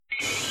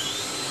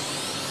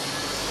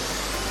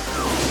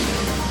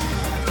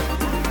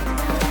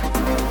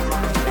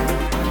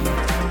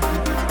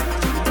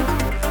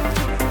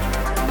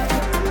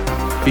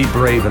Be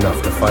brave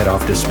enough to fight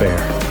off despair.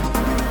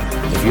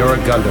 If you're a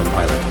Gundam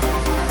pilot,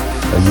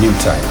 a new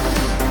type,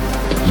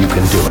 you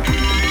can do it.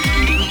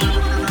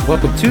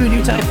 Welcome to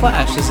New Type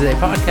Flash. This is a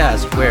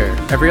podcast where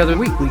every other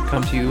week we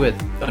come to you with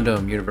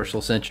Gundam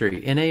Universal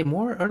Century in a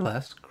more or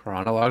less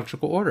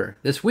chronological order.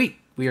 This week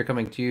we are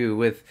coming to you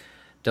with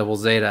Double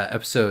Zeta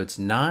episodes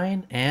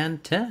 9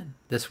 and 10.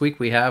 This week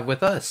we have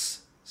with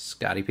us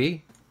Scotty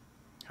P.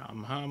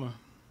 Hama.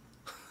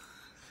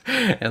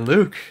 And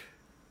Luke.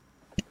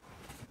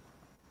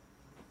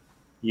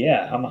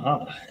 Yeah,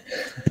 Hama.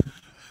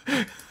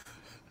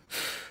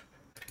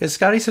 Because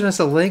Scotty sent us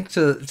a link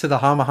to the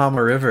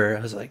Hama River.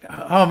 I was like,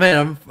 oh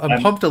man,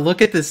 I'm pumped to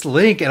look at this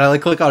link. And I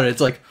click on it.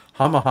 It's like,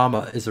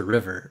 Hama is a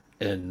river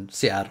in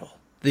Seattle.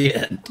 The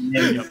end.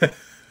 Yep.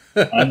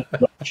 I'm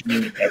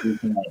questioning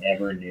everything I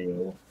ever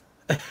knew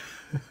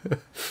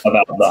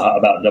about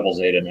Double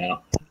Zeta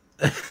now.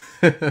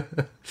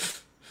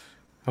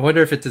 I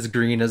wonder if it's as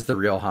green as the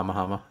real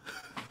Hama.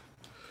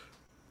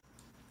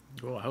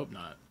 Well, I hope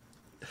not.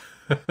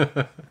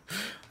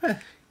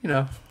 You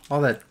know,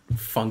 all that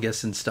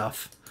fungus and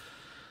stuff.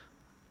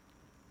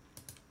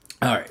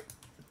 All right.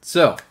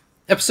 So,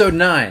 episode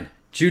 9,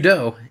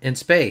 Judo in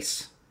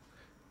space.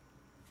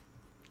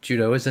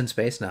 Judo is in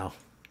space now.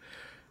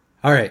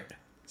 All right.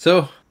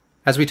 So,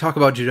 as we talk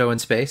about Judo in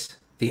space,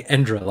 the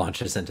Endra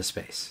launches into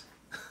space.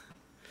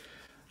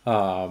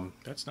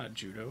 That's not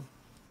Judo.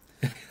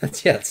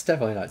 It's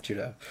definitely not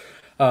Judo.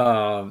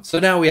 So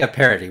now we have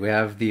parity. We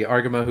have the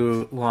Argama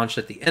who launched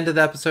at the end of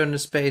the episode into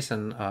space,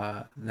 and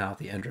now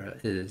the Endra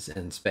is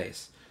in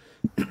space.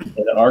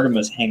 The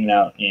Argama's hanging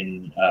out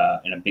in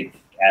a big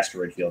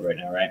asteroid field right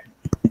now, right?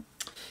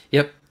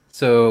 Yep.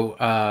 So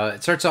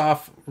it starts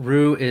off,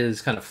 Rue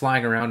is kind of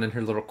flying around in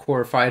her little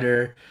core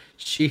fighter.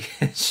 She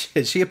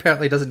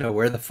apparently doesn't know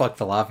where the fuck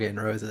the Lavian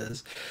Rose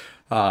is.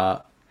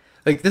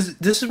 Like this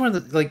is one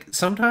of the, like,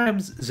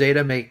 sometimes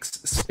Zeta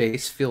makes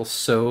space feel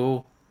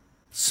so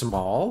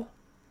small,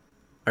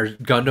 or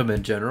Gundam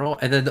in general,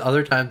 and then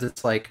other times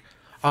it's like,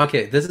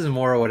 okay, this is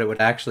more what it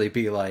would actually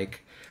be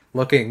like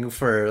looking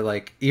for,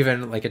 like,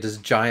 even like this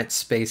giant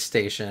space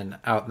station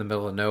out in the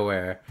middle of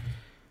nowhere.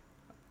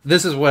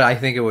 This is what I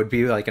think it would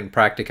be like in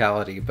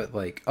practicality, but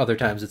like other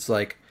times it's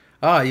like,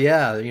 oh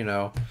yeah, you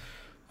know,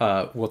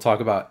 we'll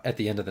talk about at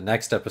the end of the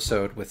next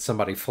episode with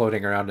somebody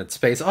floating around in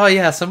space. Oh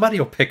yeah, somebody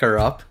will pick her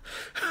up.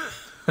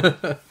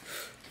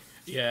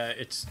 Yeah,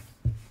 it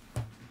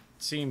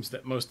seems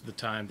that most of the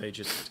time they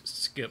just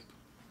skip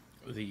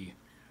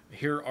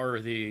here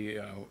are the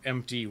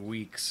empty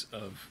weeks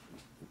of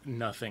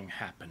nothing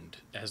happened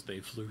as they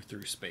flew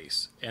through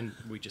space, and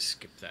we just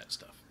skip that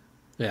stuff.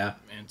 Yeah.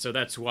 And so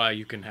that's why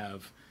you can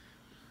have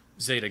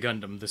Zeta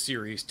Gundam, the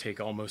series,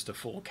 take almost a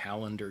full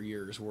calendar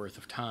year's worth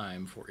of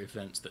time for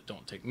events that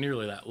don't take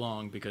nearly that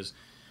long, because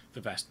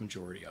the vast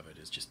majority of it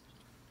is just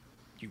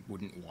you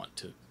wouldn't want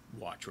to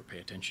watch or pay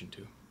attention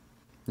to.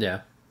 Yeah.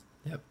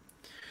 Yep.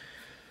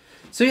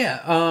 So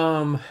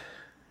yeah,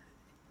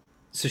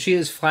 so she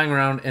is flying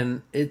around,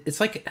 and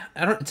it's like,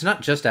 it's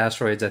not just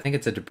asteroids. I think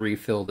it's a debris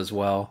field as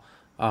well.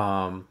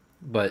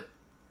 But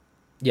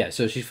yeah,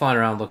 so she's flying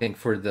around looking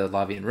for the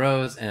Lavian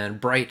Rose,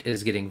 and Bright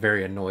is getting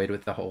very annoyed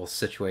with the whole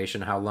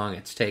situation, how long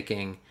it's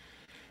taking.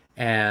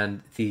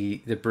 And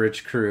the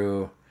bridge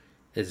crew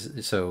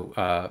is,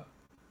 so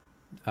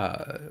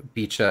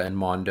Bicha and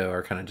Mondo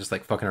are kind of just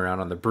like fucking around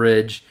on the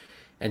bridge,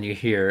 and you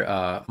hear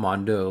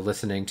Mondo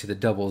listening to the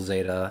Double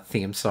Zeta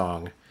theme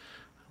song,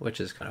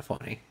 which is kind of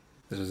funny.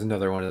 This is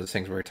another one of those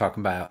things where we're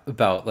talking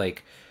about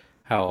like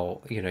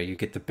how, you know, you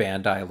get the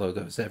Bandai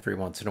logos every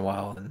once in a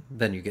while, and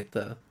then you get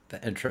the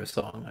intro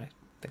song. I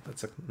think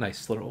that's a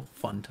nice little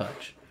fun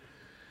touch.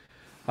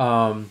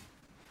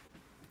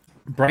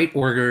 Bright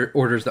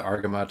orders the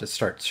Argama to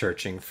start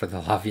searching for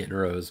the Lavian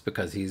Rose,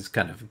 because he's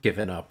kind of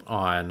given up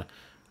on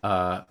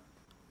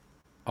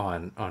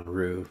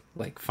Rue,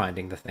 like,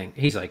 finding the thing.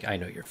 He's like, I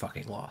know you're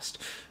fucking lost.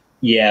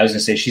 Yeah, I was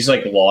gonna say she's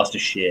like lost to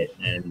shit,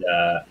 and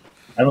I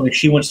don't think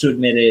she wants to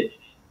admit it.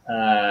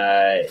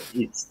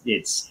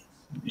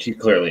 She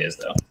clearly is,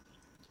 though.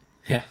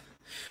 Yeah.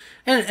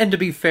 And to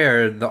be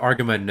fair, the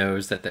Argama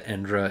knows that the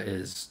Endra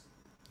is,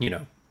 you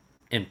know,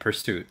 in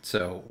pursuit.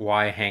 So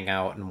why hang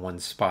out in one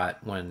spot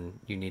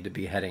when you need to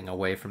be heading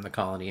away from the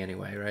colony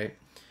anyway, right?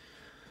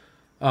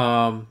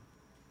 And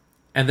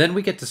then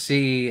we get to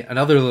see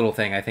another little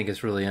thing I think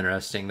is really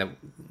interesting that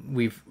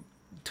we've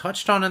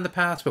touched on in the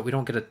past, but we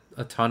don't get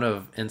a ton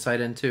of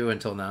insight into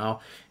until now,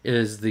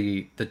 is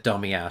the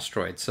dummy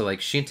asteroids. So like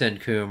Shinta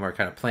and Kum are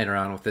kind of playing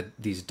around with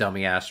these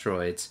dummy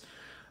asteroids,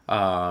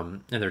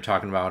 and they're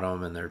talking about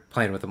them, and they're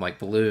playing with them like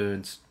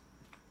balloons.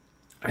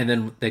 And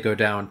then they go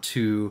down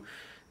to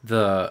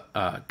the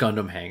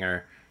Gundam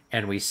hangar,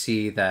 and we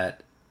see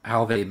that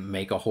how they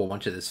make a whole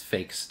bunch of this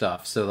fake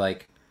stuff. So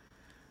like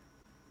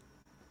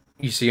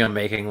you see them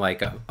making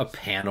like a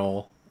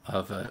panel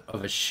of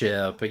a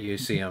ship, but you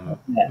see them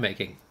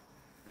making.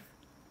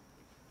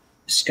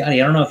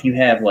 Scotty, I don't know if you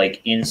have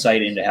like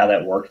insight into how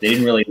that worked. They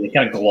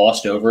kind of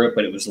glossed over it,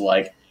 but it was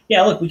like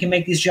yeah, look, we can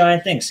make these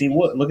giant things. See,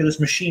 look at this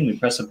machine. We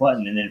press a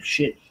button, and then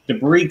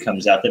debris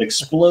comes out that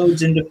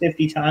explodes into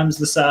 50 times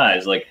the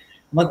size. Like,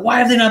 I'm like, why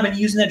have they not been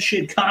using that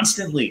shit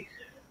constantly?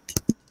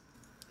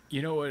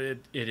 You know what it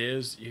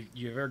is?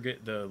 You ever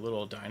get the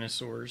little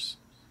dinosaurs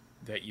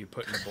that you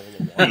put in a bowl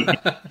of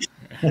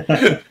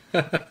water?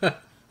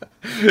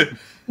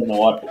 In the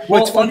water.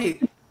 What's funny?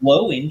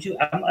 Flow into.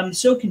 I'm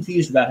so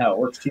confused about how it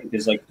works too,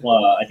 because like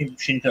I think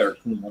Shinta or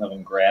Kun, one of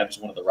them grabs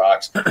one of the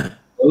rocks,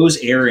 blows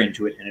air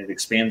into it, and it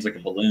expands like a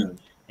balloon.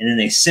 And then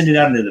they send it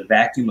out into the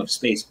vacuum of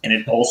space, and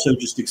it also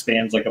just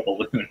expands like a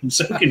balloon. I'm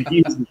so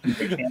confused with the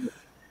mechanics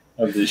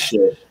of this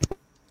shit.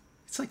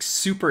 It's like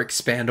super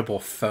expandable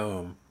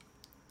foam,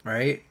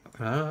 right?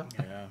 Yeah,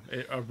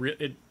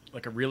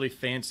 like a really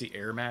fancy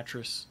air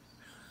mattress.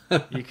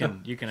 You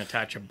can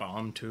attach a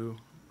bomb to.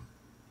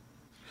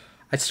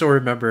 I still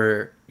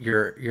remember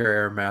your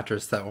air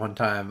mattress that one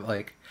time.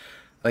 Like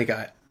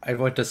I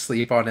went to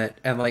sleep on it,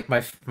 and like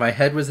my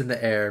head was in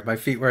the air, my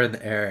feet were in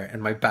the air,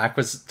 and my back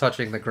was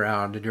touching the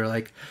ground. And you're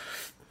like,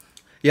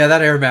 "Yeah,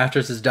 that air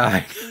mattress is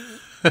dying."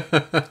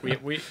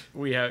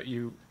 we have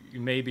you. You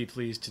may be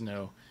pleased to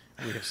know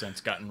we have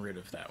since gotten rid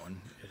of that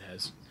one. It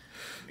has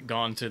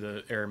gone to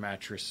the air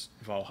mattress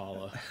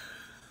Valhalla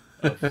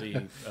of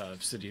the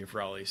City of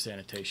Raleigh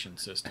sanitation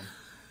system.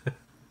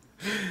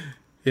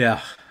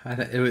 Yeah,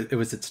 it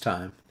was its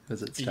time. It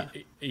was its time.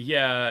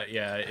 Yeah.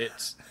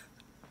 It's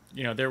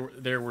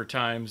there were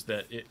times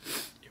that it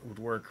would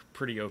work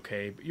pretty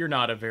okay, but you're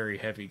not a very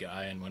heavy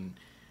guy, and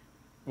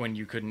when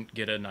you couldn't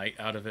get a night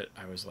out of it,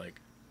 I was like,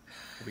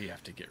 we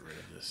have to get rid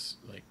of this.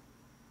 Like,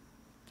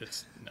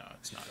 it's not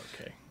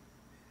okay.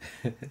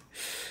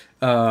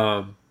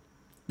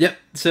 Yep.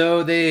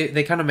 So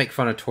they kind of make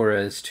fun of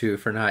Torres too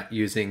for not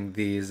using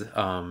these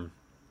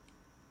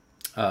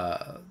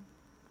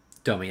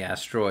dummy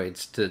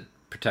asteroids to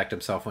protect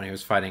himself when he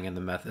was fighting in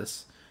the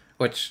Methys,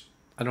 which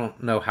I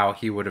don't know how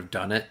he would have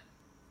done it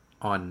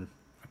on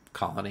a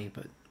colony,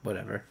 but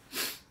whatever.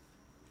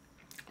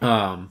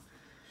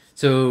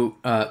 So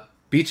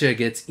Beecha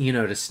gets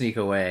Eno to sneak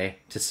away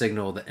to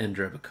signal the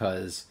Indra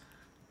because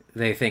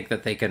they think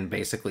that they can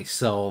basically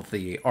sell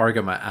the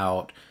Argama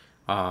out.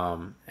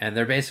 And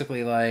they're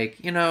basically like,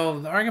 the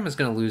Argama's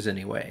going to lose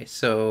anyway,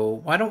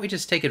 so why don't we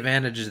just take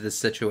advantage of this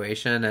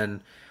situation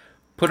and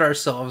put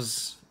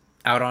ourselves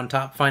out on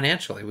top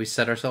financially? We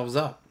set ourselves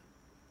up.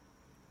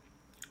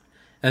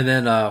 And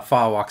then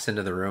Fa walks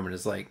into the room and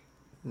is like,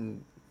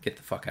 get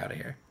the fuck out of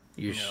here.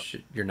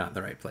 You're not in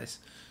the right place.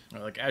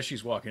 Like, as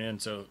she's walking in,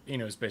 so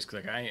Eno's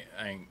basically like, I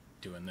ain't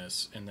doing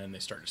this. And then they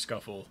start to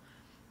scuffle,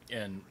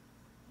 and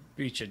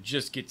Beecha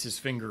just gets his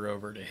finger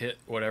over to hit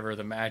whatever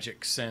the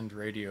magic send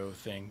radio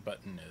thing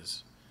button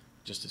is,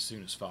 just as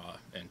soon as Fa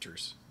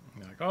enters.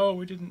 And they're like, oh,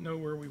 we didn't know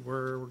where we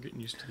were. We're getting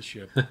used to the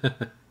ship.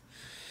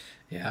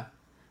 Yeah.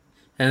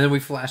 And then we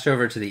flash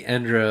over to the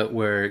Endra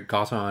where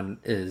Gauton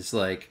is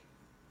like,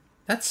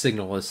 that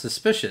signal is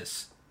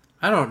suspicious.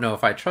 I don't know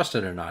if I trust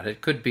it or not.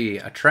 It could be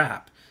a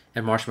trap.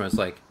 And Marshmallow's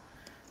like,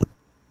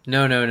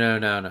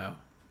 no.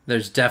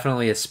 There's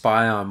definitely a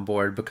spy on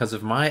board because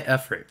of my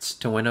efforts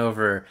to win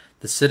over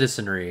the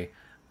citizenry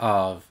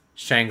of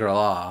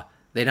Shangri-La.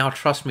 They now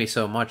trust me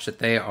so much that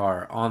they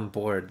are on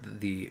board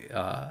the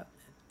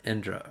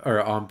Indra,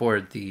 or on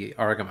board the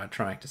Argama,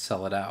 trying to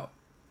sell it out.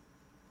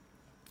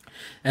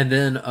 And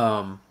then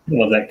love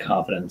that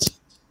confidence.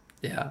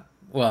 Yeah.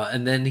 Well,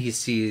 and then he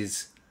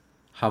sees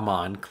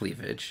Haman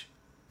cleavage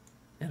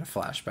in a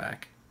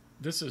flashback.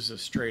 This is a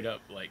straight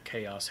up like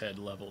Chaos Head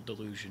level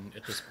delusion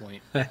at this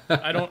point.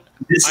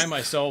 I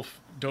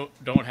myself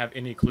don't have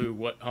any clue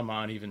what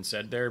Haman even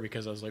said there,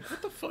 because I was like,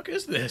 what the fuck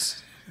is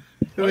this?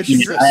 Why is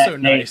she dressed so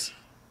nice?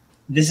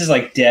 This is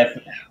like oh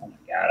my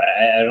god,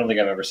 I don't think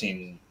I've ever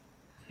seen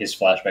his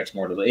flashbacks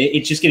more.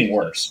 It's just getting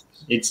worse.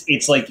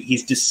 It's like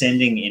he's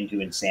descending into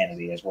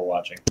insanity as we're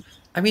watching.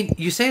 I mean,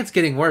 you say it's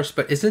getting worse,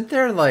 but isn't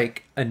there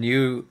like a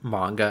new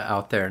manga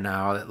out there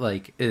now that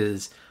like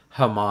is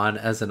Haman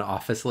as an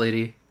office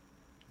lady?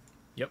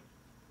 Yep.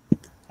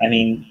 I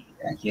mean,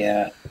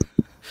 yeah.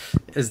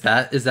 Is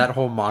that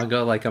whole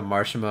manga like a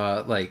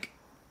Marshima like?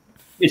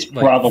 It's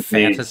probably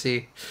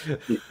fantasy.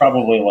 It's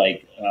probably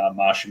like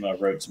Mashima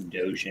wrote some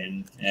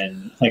Dojin,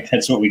 and like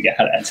that's what we got.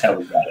 That's how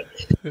we got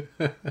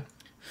it.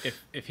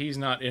 If he's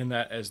not in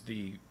that as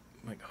the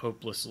like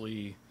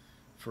hopelessly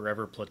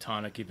forever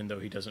platonic, even though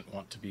he doesn't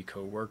want to be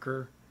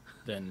co-worker,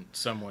 then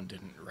someone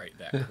didn't write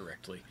that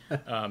correctly.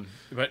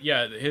 But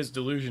yeah, his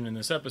delusion in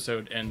this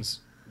episode ends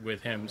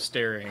with him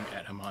staring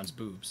at Haman's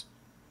boobs.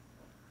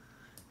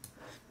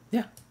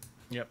 Yeah.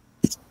 Yep.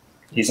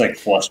 He's like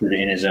flustered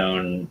in his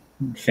own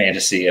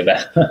fantasy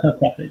about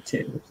it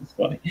too, which is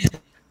funny.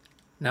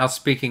 Now,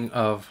 speaking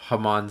of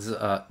Haman's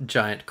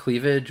giant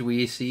cleavage,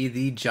 we see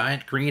the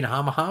giant green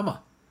Hama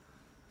Hama.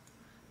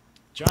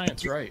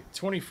 Giant's right.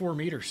 24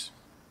 meters.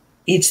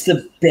 It's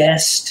the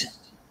best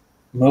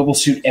mobile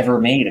suit ever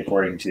made,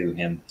 according to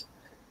him.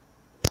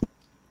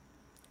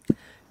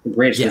 The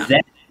greatest. Yeah. With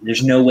that,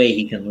 there's no way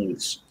he can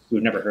lose.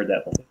 We've never heard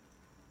that before.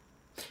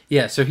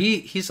 Yeah, so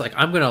he's like,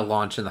 I'm going to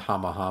launch in the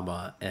Hama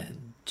Hama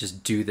and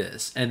just do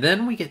this. And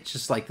then we get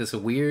just like this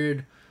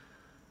weird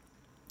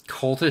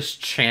cultish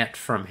chant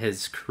from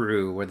his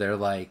crew where they're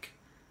like,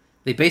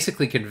 they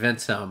basically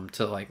convince him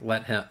to like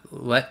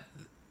let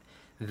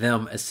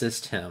them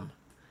assist him.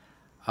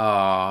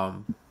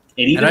 It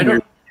even and I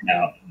don't. weirded him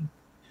out.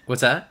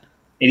 What's that?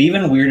 It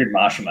even weirded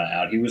Mashima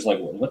out. He was like,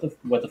 "What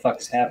the fuck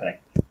is happening?"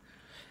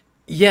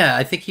 Yeah,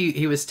 I think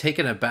he was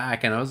taken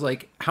aback, and I was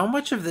like, how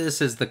much of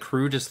this is the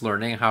crew just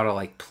learning how to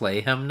like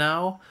play him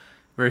now,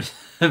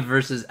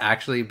 versus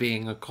actually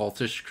being a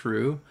cultish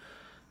crew?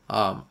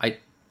 I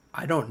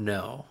don't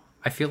know.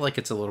 I feel like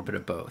it's a little bit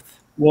of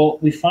both. Well,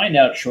 we find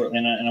out shortly,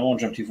 and I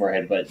won't jump too far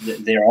ahead, but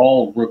they're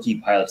all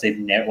rookie pilots. They've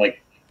never,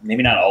 like,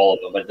 maybe not all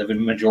of them, but the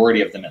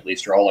majority of them at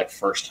least are all like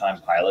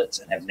first-time pilots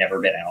and have never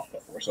been out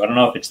before. So I don't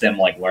know if it's them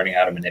like learning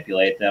how to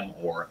manipulate them,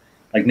 or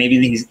like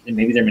maybe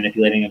they're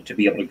manipulating them to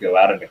be able to go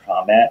out into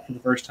combat for the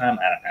first time.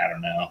 I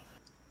don't know.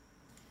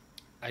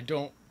 I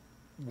don't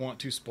want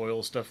to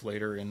spoil stuff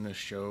later in this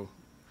show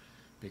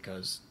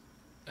because,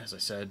 as I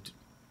said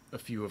a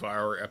few of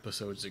our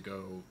episodes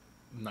ago,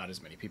 not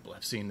as many people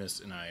have seen this,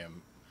 and I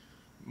am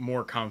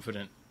more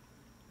confident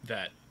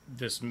that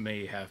this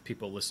may have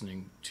people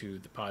listening to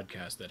the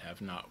podcast that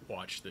have not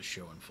watched this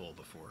show in full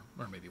before,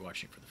 or maybe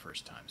watching it for the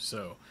first time.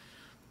 So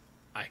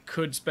I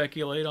could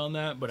speculate on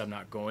that, but I'm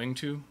not going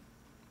to.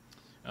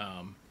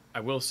 I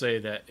will say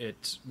that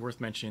it's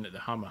worth mentioning that the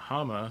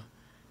Hamahama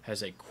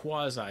has a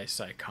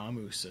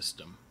quasi-Saikamu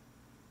system,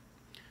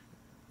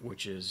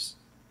 which is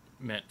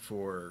meant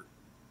for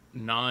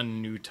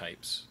non-new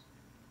types,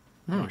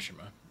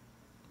 Mashima,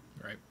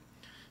 right?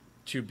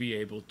 To be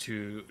able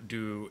to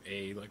do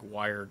a like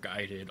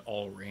wire-guided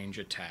all-range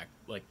attack,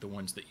 like the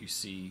ones that you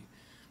see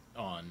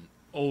on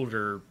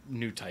older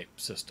new type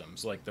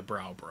systems, like the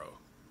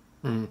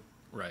Browbro,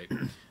 right?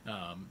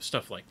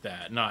 Stuff like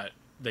that.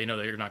 They know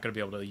they're not going to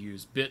be able to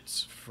use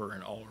bits for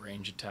an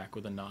all-range attack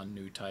with a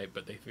non-new type,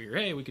 but they figure,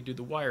 hey, we could do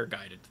the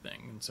wire-guided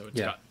thing, and so it's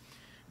got.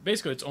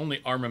 Basically, its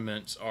only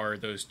armaments are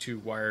those two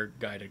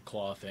wire-guided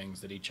claw things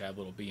that each have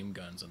little beam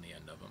guns on the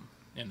end of them,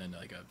 and then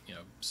like a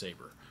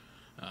saber.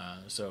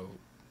 So,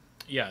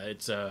 yeah,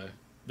 it's the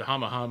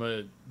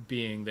Hamahama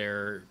being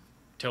there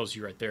tells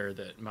you right there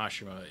that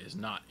Mashima is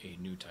not a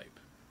new type.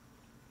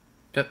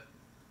 Yep.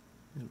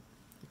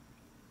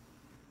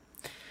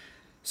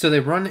 So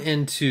they run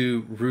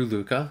into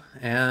Ruluka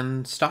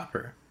and stop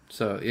her.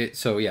 So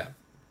yeah,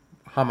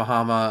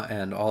 Hamahama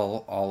and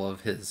all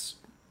of his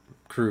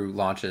crew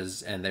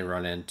launches, and they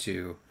run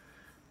into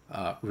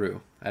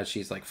Ru as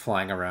she's like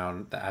flying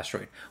around the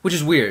asteroid, which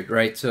is weird,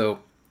 right? So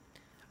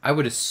I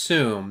would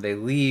assume they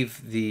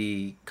leave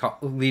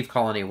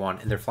Colony 1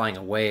 and they're flying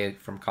away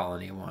from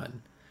Colony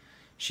 1.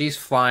 She's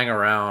flying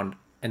around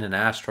in an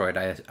asteroid.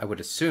 I would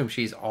assume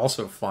she's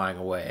also flying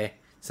away,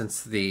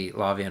 since the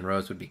Lavian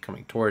Rose would be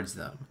coming towards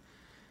them.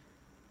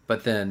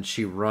 But then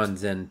she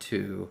runs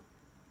into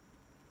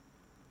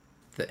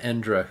the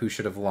Endra, who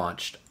should have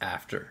launched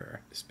after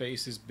her.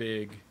 Space is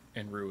big,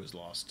 and Ru is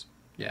lost.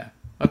 Yeah.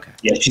 Okay.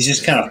 Yeah, she's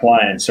just kind of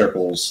flying in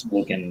circles,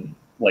 looking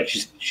like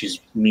she's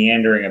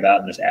meandering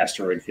about in this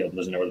asteroid field and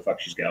doesn't know where the fuck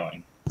she's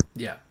going.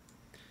 Yeah.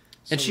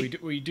 So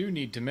we do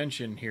need to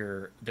mention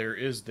here, there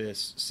is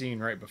this scene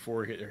right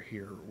before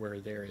here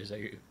where there is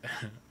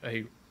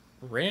a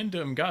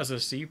random Gaza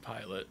Sea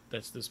pilot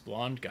that's this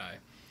blonde guy.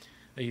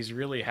 He's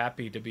really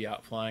happy to be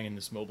out flying in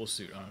this mobile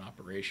suit on an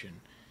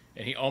operation,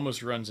 and he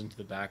almost runs into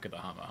the back of the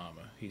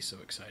Hamahama. He's so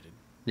excited.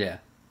 Yeah.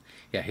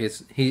 Yeah,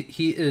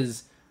 he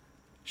is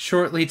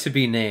shortly to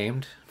be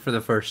named for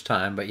the first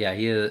time, but yeah,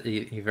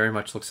 he very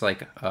much looks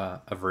like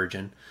a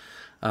virgin.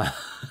 That's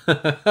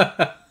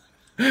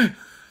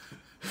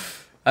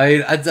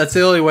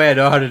the only way I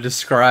know how to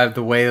describe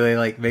the way they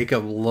like make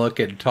him look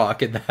and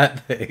talk in that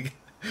thing.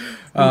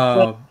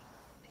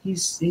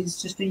 He's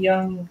just a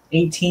young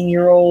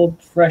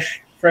 18-year-old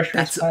fresh.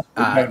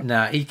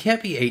 Nah, he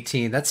can't be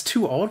 18. That's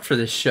too old for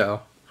this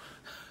show.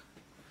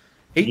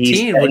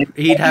 18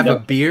 he'd have a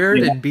beard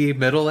and be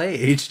middle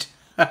aged.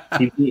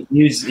 he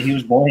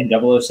was born in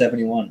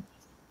 0071.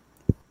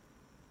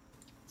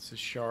 This is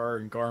Shar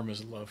and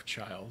Garma's love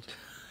child.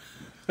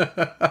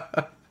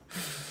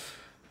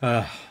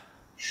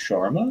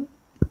 Sharma?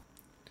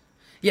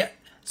 Yeah.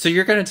 So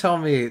you're gonna tell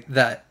me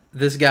that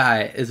this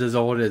guy is as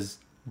old as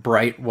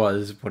Bright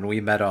was when we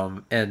met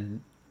him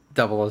in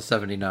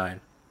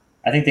 0079?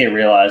 I think they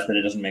realized that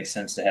it doesn't make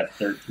sense to have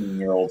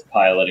 13-year-olds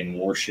piloting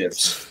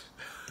warships.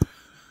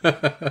 All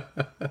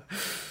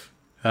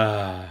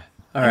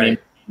right.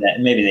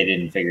 Maybe they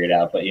didn't figure it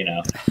out, but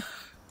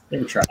they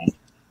were trying.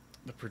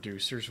 The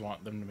producers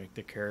want them to make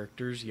the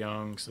characters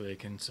young so they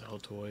can sell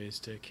toys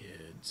to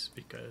kids.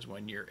 Because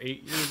when you're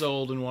 8 years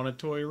old and want a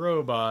toy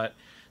robot,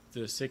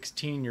 the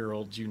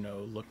 16-year-olds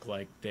look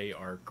like they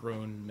are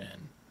grown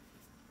men.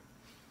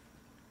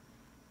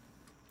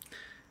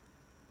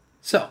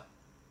 So,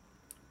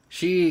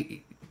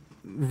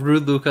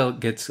 Ruluka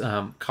gets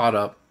caught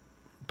up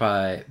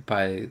by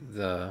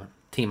the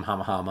Team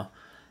Hamahama,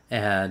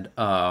 and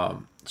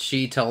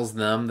she tells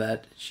them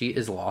that she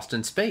is lost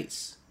in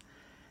space.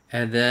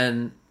 And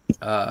then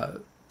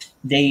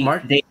They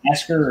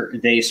ask her,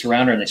 they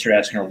surround her, and they start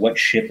asking her, "What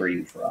ship are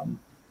you from?"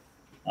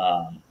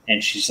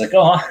 And she's like,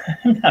 "Oh,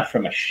 I'm not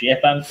from a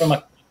ship. I'm from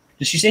a."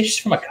 Did she say she's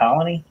from a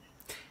colony?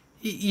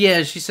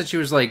 Yeah, she said she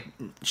was like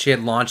she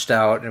had launched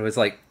out and it was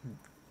like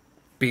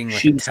being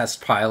like a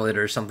test pilot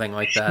or something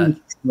like that.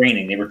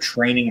 Training. They were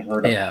training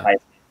her to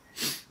pilot.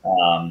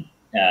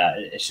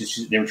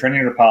 They were training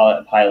her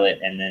to pilot,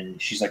 and then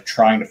she's like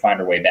trying to find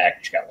her way back,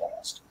 and she got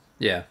lost.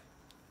 Yeah.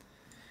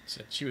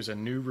 Said she was a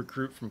new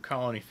recruit from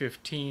Colony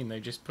 15. They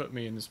just put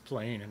me in this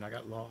plane, and I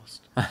got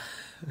lost.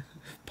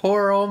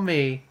 Poor old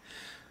me.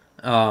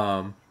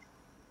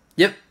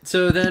 Yep.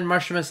 So then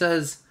Marshima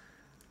says,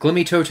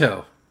 "Glimmy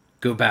Toto,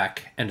 go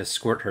back and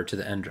escort her to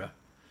the Endra."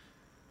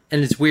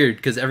 And it's weird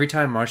because every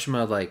time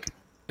Marshima like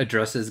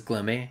addresses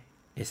Glimmy,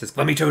 he says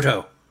Glimmy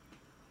Toto,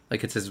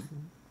 like it's his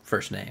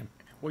first name.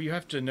 Well, you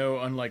have to know,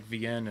 unlike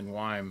Vienne and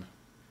Wyme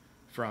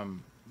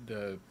from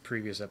the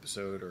previous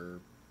episode or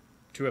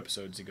 2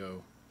 episodes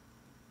ago,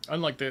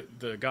 unlike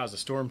the Gaza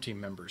Storm team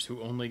members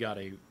who only got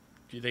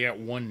they got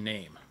one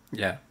name.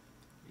 Yeah.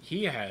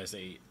 He has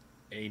a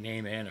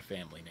name and a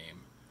family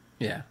name.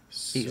 Yeah.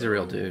 He's a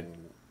real dude.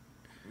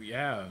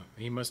 Yeah,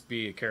 he must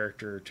be a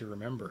character to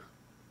remember.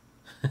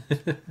 One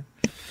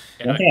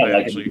thing I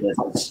like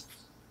about this.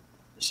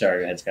 Sorry,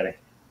 go ahead, Scotty.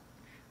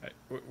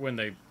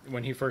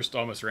 When he first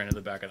almost ran to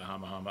the back of the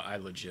Hama Hama, I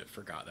legit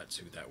forgot that's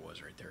who that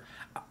was right there.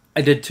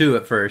 I did too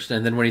at first,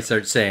 and then when he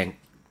started saying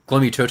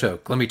Glimmy Toto,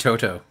 Glimmy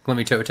Toto,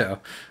 Glimmy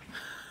Toto.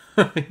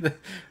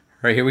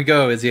 Right, here we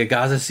go. Is he a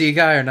Gaza C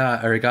guy or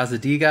not? Or a Gaza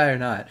D guy or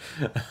not?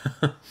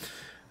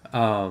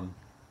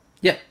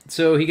 Yeah,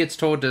 so he gets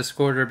told to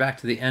escort her back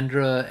to the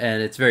Endra,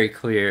 and it's very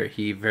clear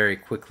he very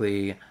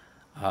quickly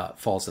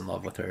falls in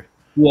love with her.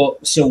 Well,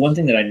 so one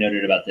thing that I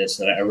noted about this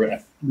that I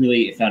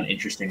really found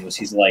interesting was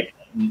he's like,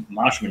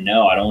 "Mashima,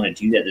 no, I don't want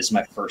to do that. This is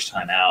my first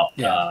time out.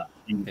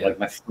 Like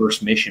my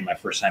first mission, my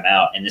first time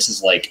out. And this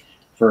is like,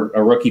 for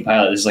a rookie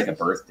pilot, this is like a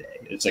birthday.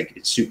 It's like,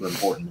 it's super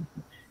important."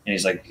 And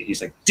he's like,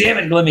 "Damn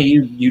it,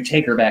 Glimmy, you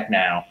take her back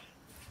now."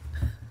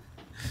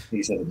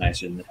 He said it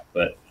nicer than that,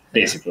 but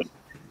basically.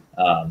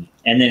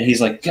 And then he's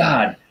like,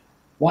 "God,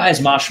 why is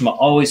Mashima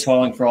always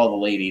falling for all the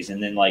ladies?"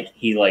 And then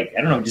he I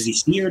don't know, does he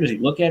see her? Does he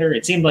look at her?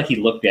 It seemed like he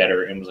looked at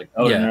her and was like,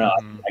 "Oh no,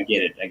 I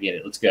get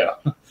it. Let's go."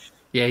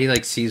 Yeah,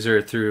 he sees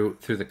her through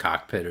the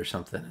cockpit or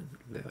something, and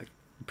they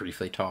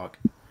briefly talk.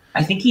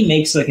 I think he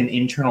makes an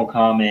internal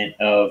comment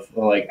of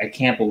I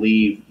can't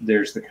believe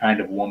there's the kind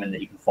of woman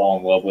that you can fall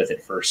in love with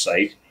at first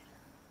sight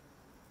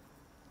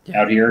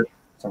out here,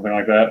 something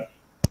like that.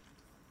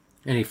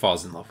 And he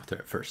falls in love with her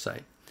at first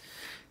sight.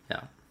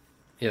 Yeah.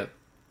 Yep.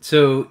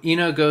 So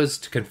Ino goes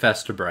to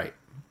confess to Bright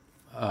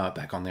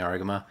back on the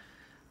Argama.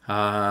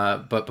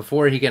 But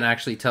before he can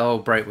actually tell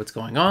Bright what's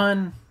going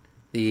on,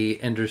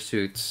 the Ender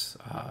suits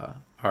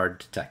are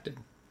detected.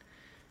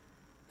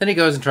 Then he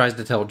goes and tries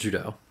to tell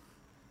Judo.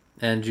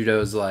 And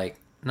Judo's like,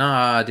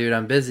 "Nah, dude,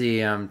 I'm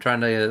busy. I'm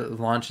trying to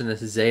launch in this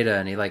Zeta."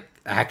 And he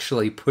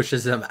actually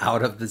pushes him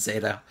out of the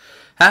Zeta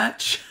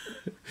hatch.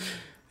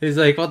 He's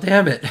like, "Well,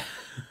 damn it."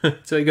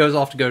 So he goes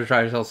off to go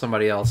try to tell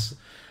somebody else.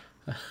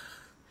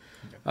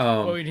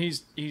 And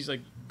he's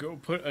like, "Go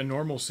put a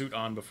normal suit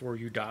on before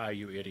you die,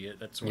 you idiot."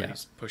 That's why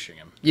he's pushing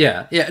him.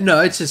 Yeah.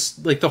 No, it's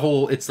just the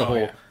whole.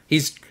 Yeah.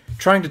 He's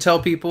trying to tell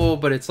people,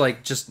 but it's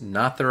just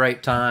not the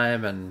right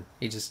time, and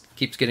he just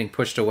keeps getting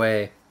pushed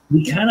away.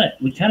 We kind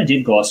of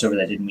did gloss over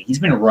that, didn't we? He's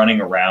been running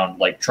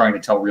around trying to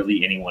tell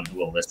really anyone who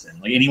will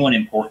listen, anyone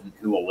important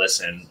who will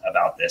listen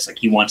about this.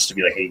 He wants to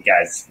be like, "Hey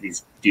guys,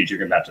 these dudes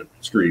are about to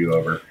screw you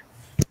over."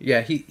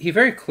 Yeah, he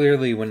very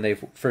clearly, when they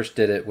first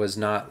did it, was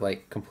not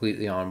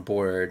completely on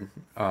board.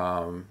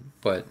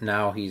 But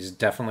now he's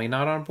definitely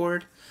not on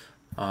board.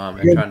 Trying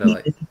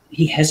to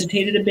he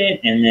hesitated a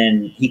bit, and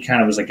then he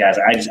kind of was like, "Guys,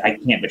 I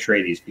can't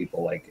betray these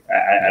people.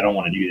 I don't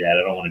want to do that.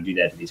 I don't want to do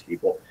that to these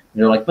people."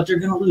 And they're like, "But they're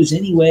going to lose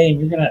anyway, and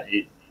you're going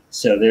to."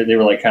 So they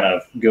were kind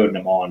of goading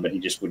him on, but he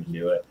just wouldn't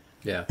do it.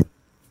 Yeah.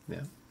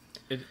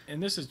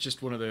 And this is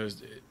just one of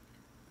those.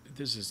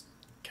 This is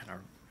kind of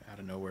out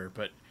of nowhere,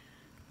 but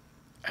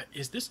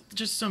is this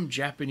just some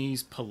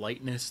Japanese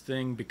politeness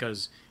thing?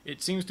 Because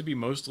it seems to be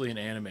mostly an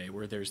anime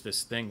where there's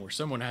this thing where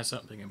someone has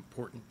something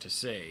important to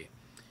say,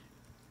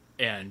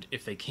 and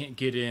if they can't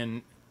get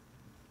in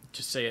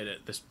to say it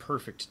at this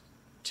perfect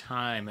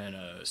time in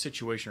a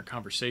situation or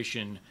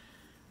conversation,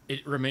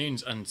 it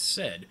remains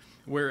unsaid.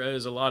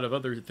 Whereas a lot of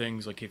other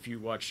things, if you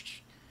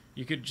watched,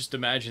 you could just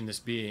imagine this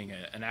being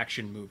an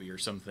action movie or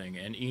something,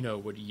 and Ino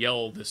would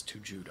yell this to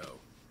Judo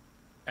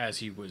as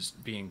he was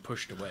being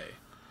pushed away.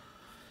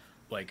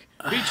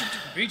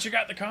 Beach, you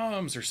got the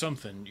comms or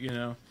something,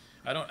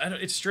 I don't.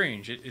 It's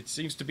strange. It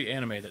seems to be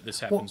anime that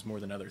this happens more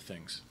than other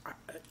things.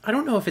 I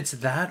don't know if it's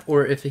that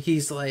or if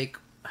he's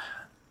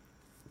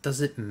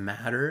does it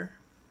matter?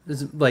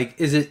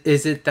 Is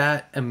it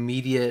that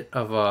immediate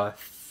of a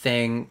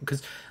thing?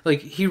 Because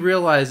he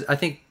realized. I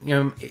think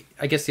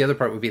I guess the other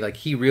part would be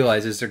he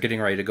realizes they're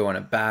getting ready to go in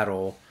a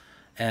battle,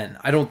 and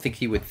I don't think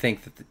he would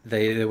think that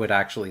they would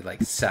actually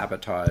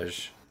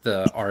sabotage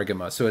the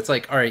Argama. So it's all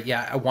right,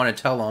 yeah, I want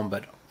to tell them,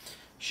 but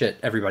shit,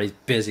 everybody's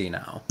busy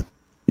now.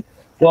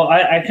 Well,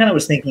 I kind of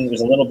was thinking it was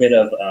a little bit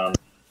of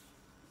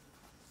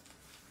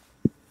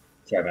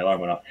sorry, my alarm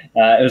went off.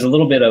 It was a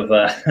little bit of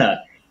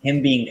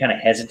him being kind of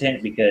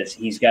hesitant because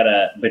he's got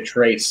to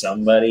betray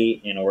somebody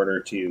in order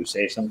to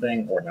say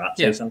something or not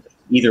say something.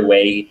 Either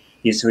way,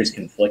 he's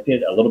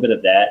conflicted. A little bit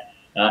of that,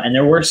 and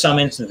there were some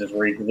instances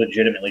where he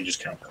legitimately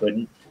just kind of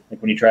couldn't.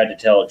 Like when he tried to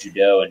tell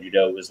Judeau, and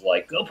Judeau was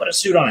like, "Go put a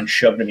suit on," and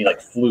shoved him. He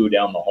like flew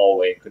down the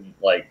hallway,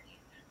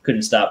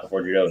 couldn't stop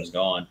before Judeau was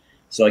gone.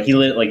 So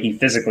he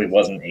physically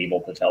wasn't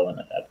able to tell him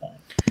at that point.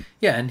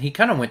 Yeah, and he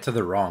kind of went to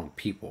the wrong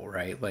people,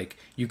 right? Like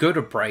you go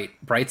to Bright.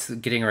 Bright's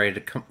getting ready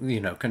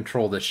to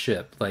control the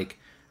ship. Like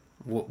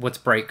what's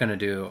Bright going to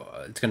do?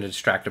 It's going to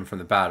distract him from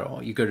the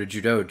battle. You go to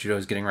Judeau.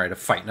 Judeau's getting ready to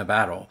fight in a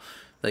battle.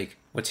 Like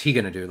what's he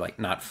going to do? Like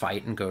not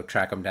fight and go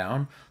track him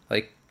down?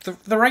 Like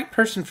the right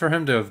person for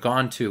him to have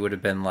gone to would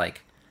have been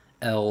like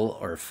El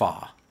or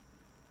Fa.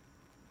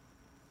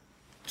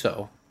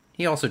 So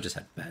he also just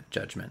had bad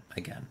judgment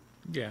again.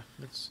 Yeah,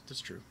 that's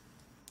true.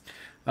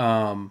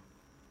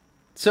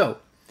 So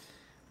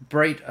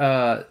Bright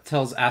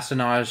tells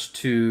Assanage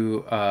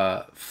to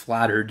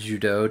flatter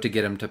Judeau to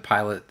get him to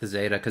pilot the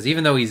Zeta, because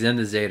even though he's in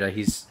the Zeta,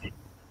 he's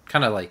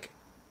kind of like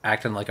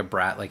acting like a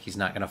brat, like he's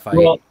not going to fight.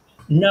 Well,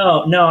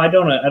 no, I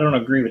don't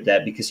agree with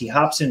that, because he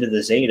hops into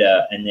the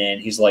Zeta and then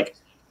he's like,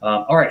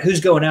 "All right,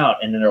 who's going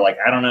out?" And then they're like,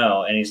 "I don't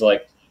know." And he's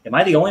like, "Am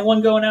I the only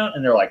one going out?"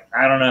 And they're like,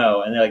 "I don't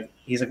know." And they're like,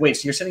 he's like, "Wait,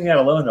 so you're sitting out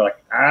alone?" They're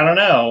like, "I don't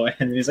know."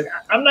 And he's like,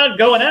 "I'm not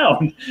going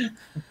out."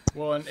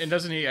 Well, and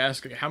doesn't he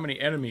ask how many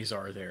enemies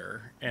are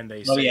there? And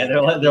they say, "Oh yeah,"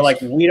 they're like,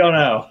 "We don't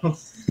know."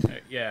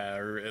 Yeah,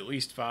 or at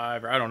least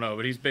 5, or I don't know.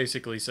 But he's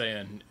basically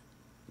saying,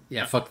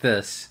 "Yeah, fuck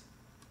this."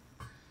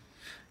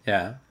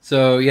 Yeah.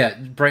 So yeah,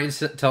 Bright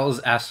tells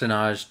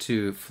Assanage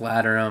to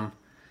flatter him,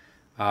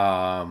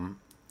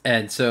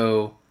 and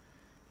so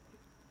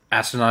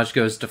Assanage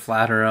goes to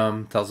flatter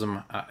him, tells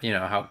him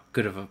how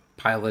good of a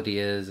pilot he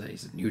is.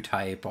 He's a new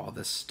type, all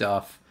this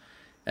stuff,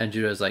 and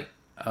Judeau's like,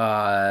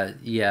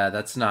 yeah,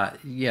 that's not,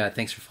 yeah,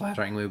 thanks for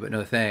flattering me, but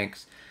no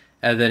thanks.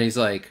 And then he's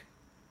like,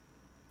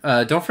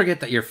 don't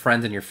forget that your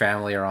friends and your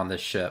family are on this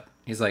ship.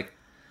 He's like,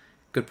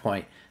 good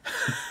point.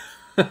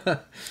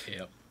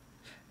 Yep.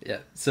 Yeah.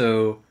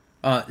 So,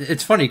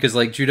 it's funny because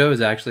like Judeau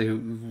is actually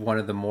one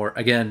of the more,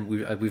 again,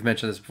 we've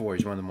mentioned this before,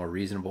 he's one of the more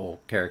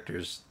reasonable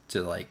characters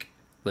to like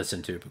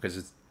listen to, because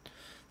it's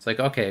like,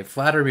 okay,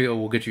 flattery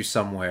will get you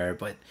somewhere,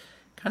 but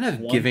kind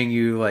of giving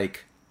you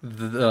like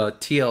the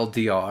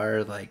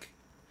TLDR, like,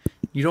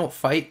 you don't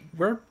fight,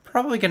 we're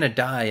probably gonna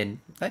die, and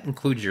that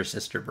includes your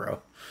sister,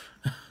 bro.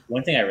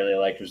 One thing I really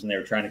liked was when they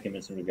were trying to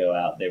convince him to go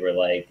out, they were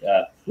like,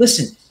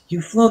 "Listen,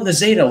 you've flown the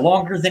Zeta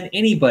longer than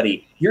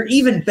anybody. You're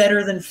even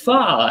better than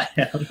Fa."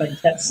 I'm like,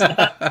 that's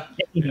not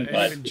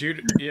anybody.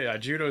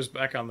 Judeau's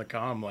back on the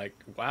comm like,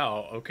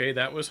 wow, okay,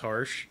 that was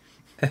harsh.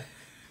 I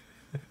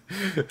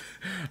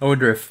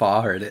wonder if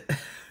Fa heard it.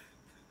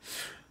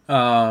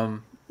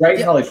 Right,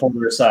 yeah. Probably pulled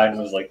her aside and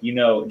was like,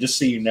 just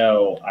so you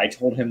know, I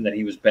told him that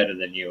he was better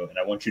than you, and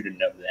I want you to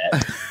know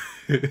that.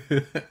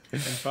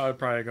 And Fa would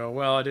probably go,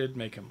 well, I did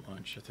make him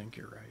lunch. I think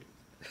you're right.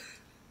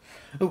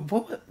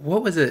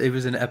 What was it? It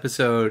was an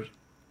episode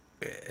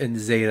in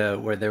Zeta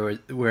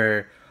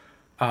where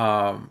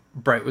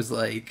Bright was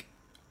like,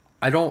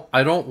 I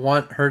don't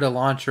want her to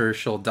launch her,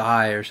 she'll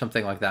die or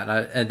something like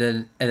that.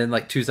 And then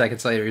like 2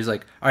 seconds later, he's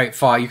like, all right,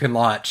 Fa, you can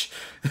launch.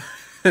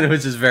 And it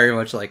was just very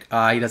much like,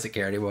 he doesn't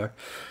care anymore.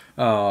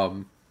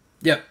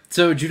 Yep.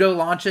 So Judeau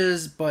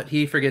launches, but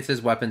he forgets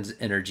his weapon's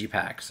energy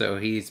pack. So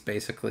he's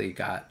basically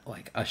got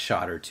like a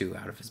shot or two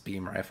out of his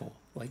beam rifle,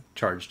 like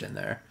charged in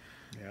there.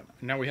 Yeah.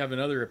 Now we have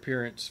another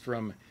appearance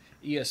from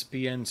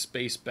ESPN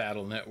Space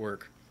Battle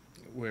Network,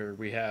 where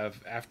we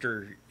have,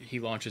 after he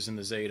launches in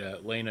the Zeta,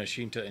 Lena,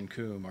 Shinta, and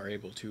Coom are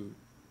able to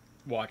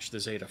watch the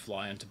Zeta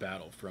fly into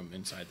battle from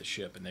inside the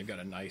ship, and they've got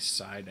a nice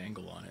side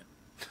angle on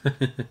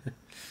it.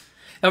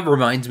 That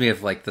reminds me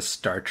of like the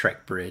Star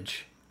Trek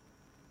bridge,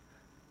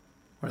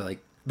 or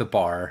like the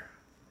bar,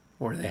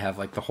 where they have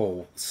like the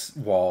whole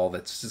wall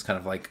that's just kind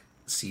of like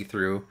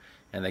see-through,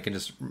 and they can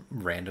just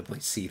randomly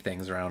see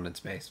things around in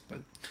space. But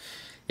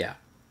yeah.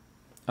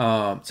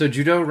 So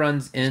Judeau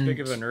runs in. As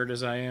big of a nerd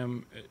as I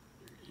am,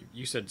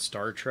 you said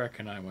Star Trek,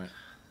 and I went,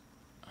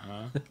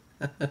 huh?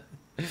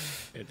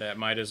 That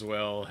might as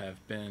well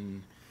have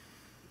been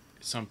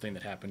something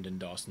that happened in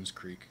Dawson's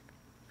Creek.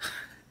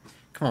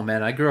 Come on,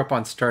 man. I grew up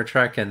on Star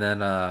Trek, and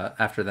then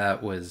after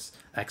that was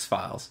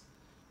X-Files.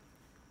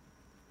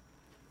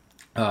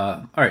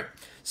 All right.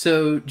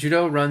 So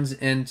Judeau runs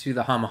into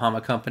the Hama Hama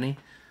Company.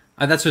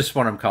 That's just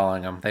what I'm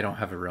calling them. They don't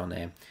have a real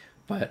name.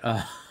 But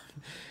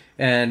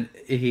and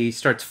he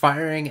starts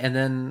firing, and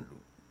then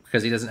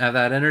because he doesn't have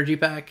that energy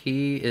pack,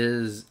 he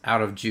is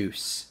out of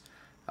juice.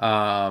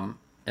 And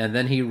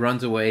then he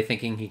runs away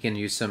thinking he can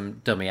use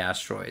some dummy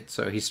asteroids.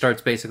 So he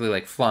starts basically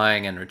like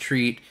flying and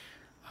retreat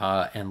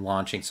and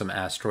launching some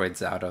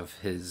asteroids out of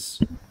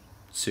his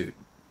suit.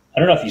 I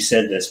don't know if you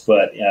said this,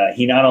 but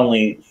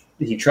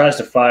he tries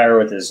to fire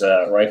with his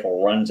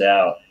rifle, runs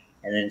out,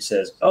 and then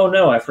says, "Oh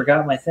no, I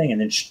forgot my thing,"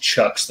 and then just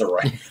chucks the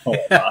rifle.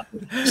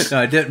 No,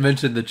 I didn't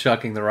mention the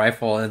chucking the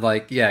rifle, and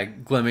like, yeah,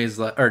 Glimmy's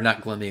like, or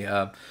not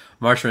Glimmy,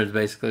 Marshman's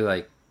basically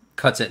like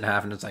cuts it in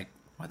half, and it's like,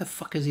 why the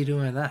fuck is he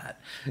doing that?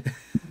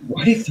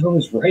 Why did he throw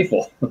his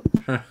rifle?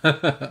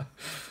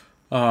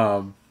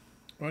 um,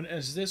 Well,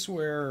 is this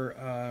where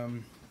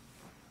I'm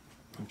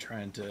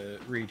trying to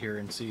read here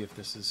and see if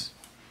this is?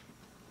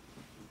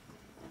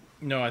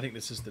 No, I think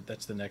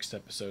that's the next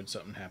episode.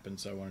 Something happened,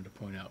 so I wanted to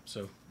point out.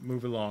 So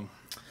move along.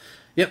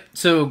 Yep.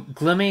 So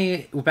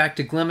Glimmy, back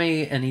to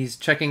Glimmy, and he's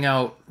checking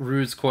out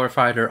Rue's core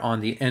fighter on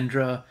the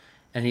Indra,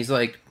 and he's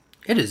like,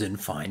 "It is in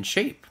fine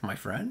shape, my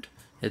friend.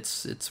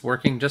 It's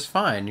working just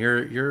fine.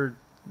 Your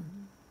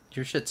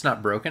shit's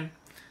not broken."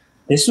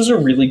 This was a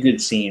really good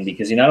scene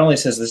because he not only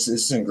says this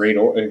is in great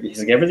order, he's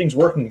like, everything's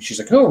working. She's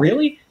like, "Oh,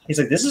 really?" He's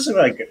like, this is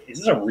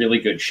a really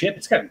good ship.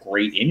 It's got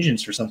great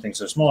engines for something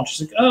so small. And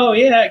she's like, "Oh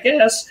yeah, I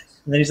guess."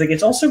 And then he's like,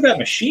 "It's also got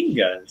machine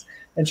guns."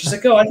 And she's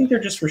like, "Oh, I think they're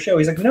just for show."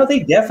 He's like, "No, they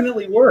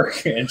definitely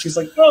work." And she's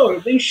like, "Oh,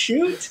 they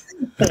shoot?"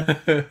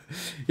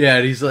 Yeah,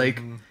 and he's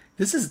like,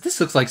 this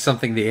looks like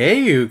something the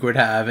Ayuk would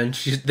have. And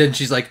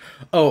she's like,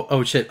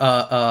 oh shit,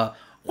 wah!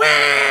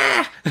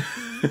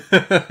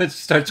 She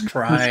starts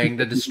crying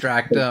to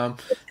distract him.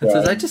 And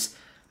says, I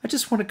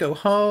just want to go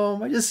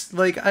home. I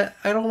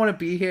don't want to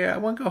be here. I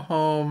want to go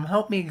home.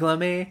 Help me,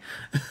 Glimmy.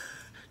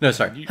 No,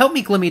 sorry. Help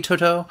me, Glimmy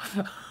Toto.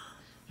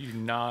 You do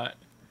not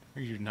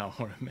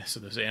want to mess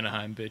with those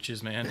Anaheim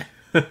bitches, man.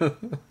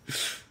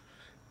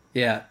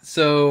 Yeah.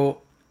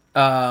 So,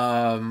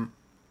 back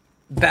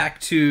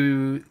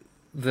to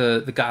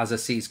the Gaza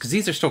Seas, because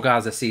these are still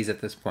Gaza Seas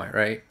at this point,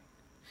 right?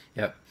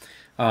 Yep.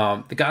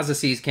 The Gaza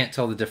Seas can't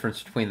tell the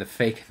difference between the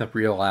fake and the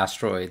real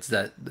asteroids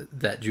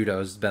that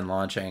Judo's been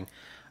launching.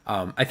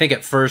 I think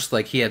at first,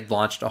 like, he had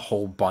launched a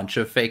whole bunch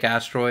of fake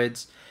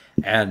asteroids,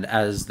 and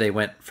as they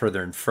went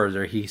further and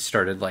further, he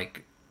started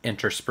like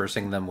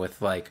interspersing them with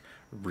like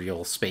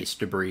real space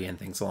debris and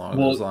things along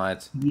those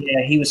lines.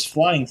 Yeah, he was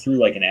flying through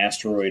like an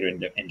asteroid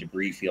and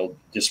debris field,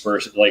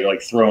 dispersed,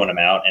 like throwing them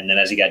out. And then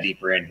as he got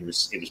deeper in, it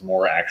was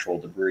more actual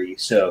debris.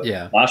 So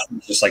yeah, Mosh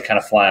was just like kind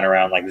of flying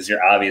around like, "These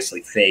are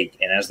obviously fake."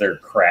 And as they're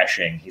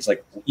crashing, he's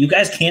like, "You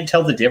guys can't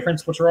tell the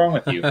difference. What's wrong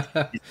with you?"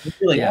 You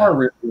really are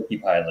rookie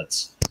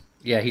pilots.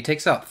 Yeah, he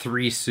takes out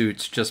 3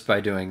 suits just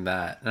by doing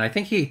that. And I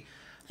think he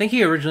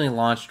originally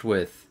launched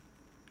with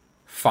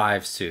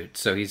 5 suits,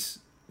 so he's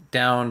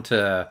down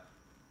to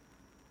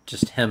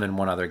just him and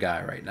one other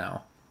guy right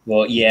now.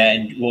 Well, yeah,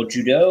 and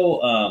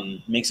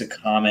Judo makes a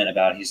comment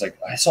about, he's like,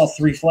 "I saw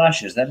 3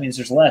 flashes. That means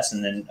there's less."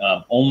 And then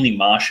only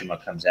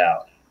Mashima comes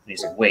out, and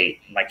he's like, "Wait,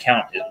 my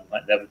count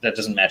that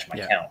doesn't match my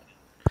count."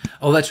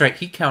 Oh, that's right.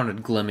 He counted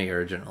Glimmy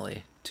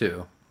originally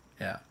too.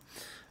 Yeah.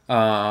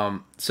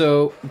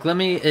 So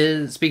Glimmy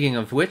is, speaking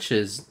of which,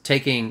 is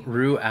taking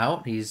Rue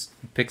out. He's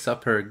picks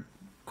up her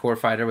core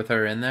fighter with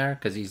her in there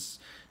because he's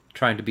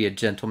trying to be a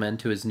gentleman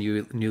to his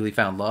newly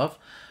found love.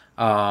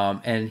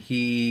 And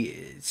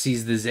he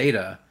sees the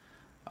Zeta,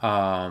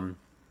 and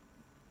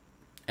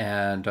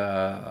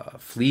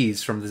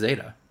flees from the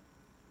Zeta.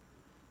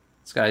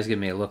 This guy's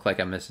giving me a look like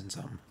I'm missing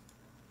something.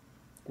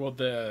 Well,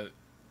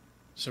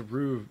 so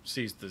Rue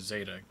sees the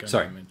Zeta Gundam,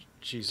 Sorry. and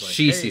she's like,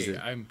 She "Hey, sees it.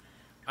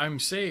 I'm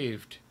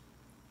saved.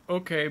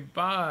 Okay,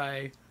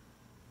 bye,"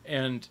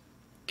 and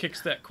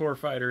kicks that core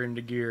fighter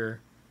into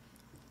gear,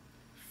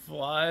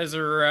 flies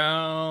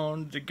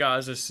around the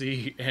Gaza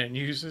Sea, and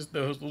uses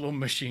those little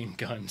machine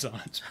guns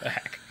on its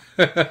back.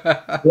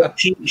 Well,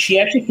 she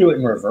actually threw it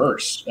in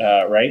reverse,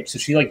 right? So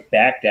she like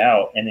backed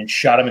out and then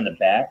shot him in the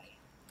back,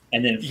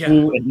 and then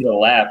flew and did a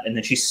lap, and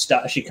then she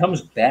stopped. She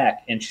comes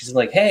back and she's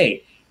like,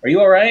 "Hey, are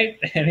you all right?"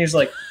 And he's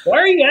like, "Why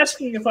are you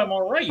asking if I'm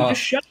all right? You just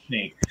shot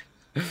me."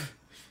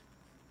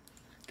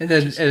 And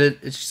then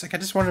she's like, "I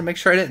just wanted to make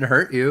sure I didn't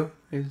hurt you."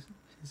 He's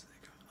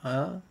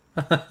like,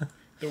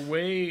 The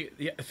way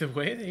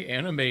they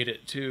animate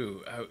it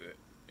too.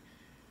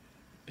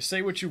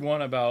 Say what you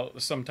want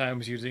about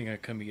sometimes using a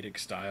comedic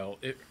style.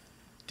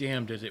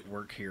 Damn, did it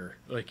work here?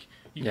 Like,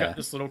 you got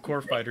this little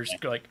core fighter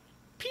like,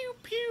 pew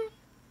pew,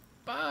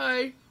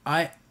 bye.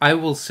 I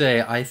will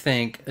say, I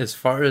think as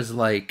far as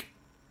like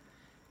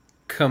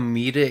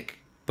comedic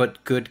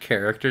but good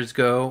characters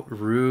go,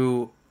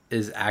 Rue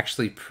is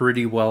actually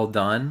pretty well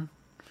done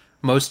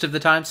most of the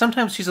time.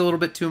 Sometimes she's a little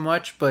bit too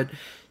much, but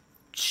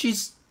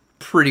she's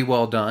pretty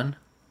well done.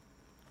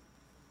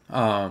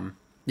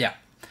 Yeah.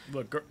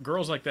 Look,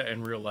 girls like that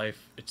in real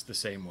life, it's the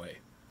same way.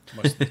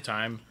 Most of the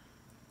time,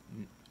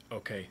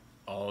 okay,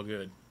 all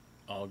good.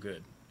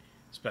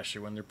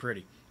 Especially when they're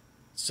pretty.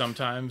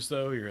 Sometimes,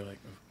 though, you're like,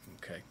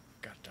 okay,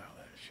 gotta dial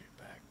that shit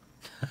back.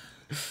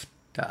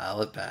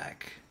 Dial it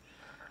back.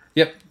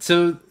 Yep.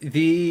 So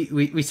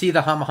we see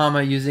the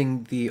Hamahama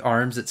using the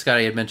arms that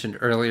Scotty had mentioned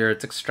earlier.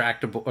 It's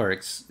extractable, or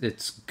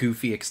it's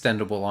goofy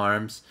extendable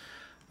arms.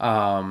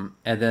 And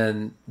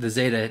then the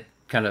Zeta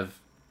kind of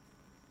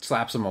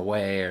slaps them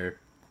away, or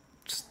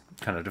just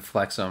kind of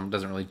deflects them.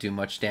 Doesn't really do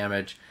much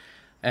damage.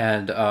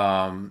 And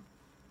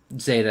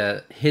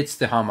Zeta hits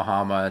the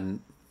Hamahama,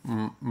 and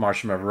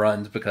Marshima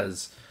runs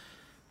because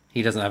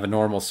he doesn't have a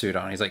normal suit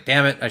on. He's like,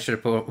 damn it, I should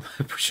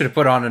have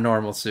put on a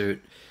normal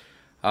suit.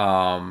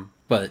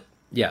 But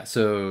yeah,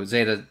 so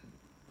Zeta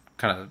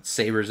kind of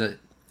sabers it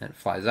and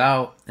flies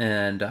out,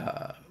 and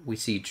we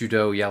see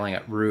Judo yelling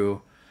at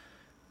Rue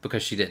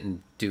because she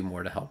didn't do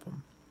more to help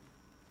him.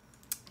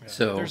 Yeah.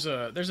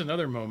 So there's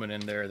another moment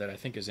in there that I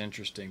think is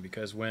interesting,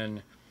 because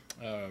when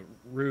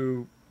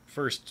Rue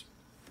first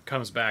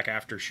comes back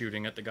after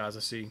shooting at the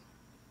Gaza Sea,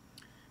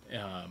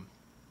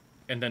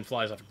 and then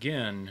flies off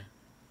again,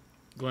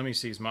 Glemmy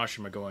sees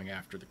Mashima going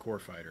after the core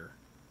fighter,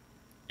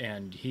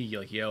 and he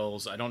like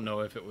yells, I don't know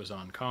if it was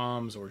on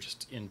comms or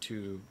just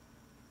into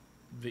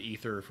the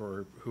ether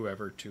for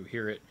whoever to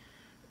hear it,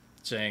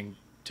 saying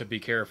to be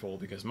careful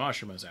because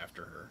Mashima's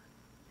after her.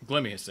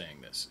 Glemmy is saying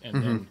this,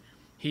 and then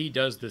he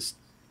does this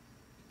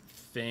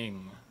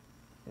thing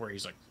where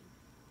he's like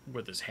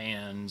with his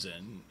hands,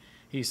 and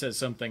he says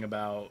something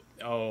about,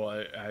 oh,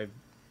 I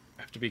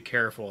have to be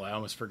careful. I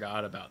almost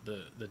forgot about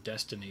the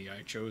destiny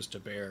I chose to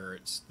bear.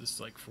 It's this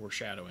like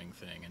foreshadowing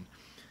thing,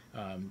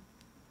 and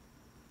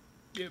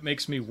it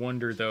makes me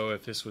wonder though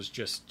if this was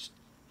just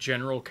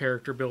general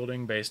character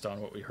building based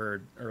on what we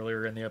heard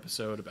earlier in the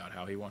episode about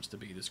how he wants to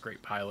be this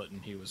great pilot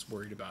and he was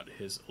worried about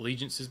his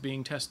allegiances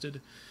being tested,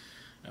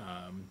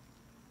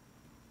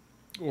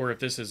 or if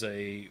this is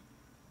a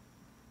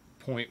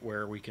point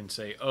where we can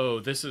say, oh,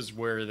 this is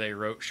where they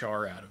wrote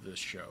Char out of this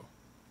show.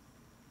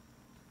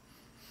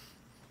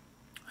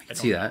 I can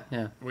see that,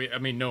 yeah. I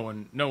mean, no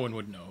one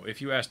would know.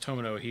 If you asked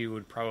Tomino, he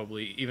would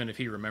probably, even if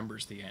he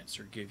remembers the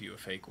answer, give you a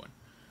fake one.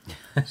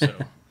 So,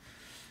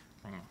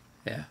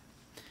 yeah.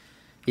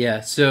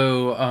 Yeah,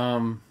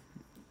 so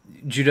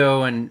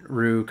Judo and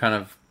Rue kind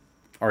of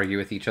argue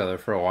with each other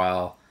for a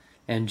while,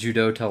 and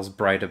Judo tells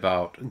Bright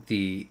about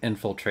the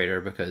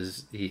infiltrator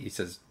because he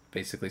says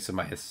basically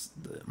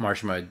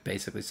Mashima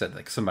basically said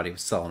like somebody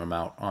was selling him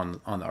out on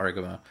the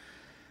Argama.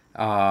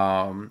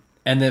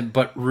 And then,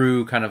 but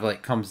Rue kind of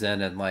like comes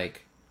in and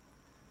like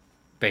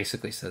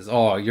basically says,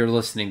 oh, you're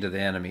listening to the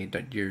enemy.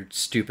 You're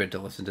stupid to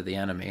listen to the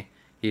enemy.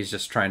 He's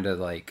just trying to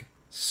like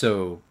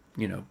sow,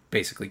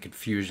 basically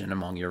confusion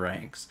among your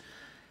ranks.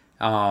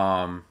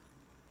 So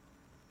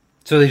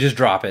they just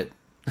drop it.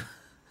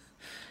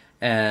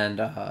 And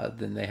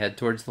then they head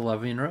towards the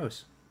Levian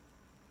Rose.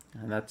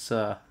 And that's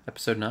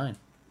episode 9.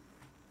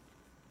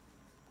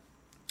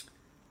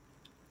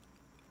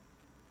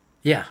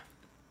 Yeah.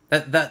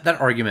 That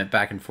argument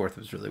back and forth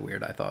was really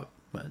weird, I thought.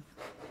 But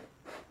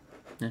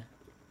yeah.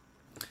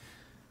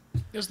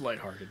 it was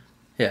lighthearted.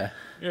 Yeah.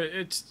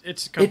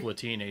 It's a couple of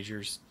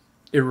teenagers.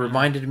 It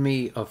reminded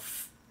me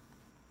of...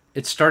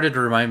 It started to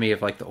remind me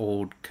of like the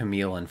old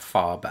Camille and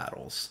Fa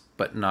battles,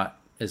 but not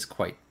as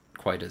quite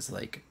as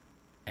like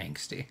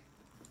angsty.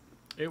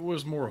 It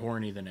was more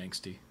horny than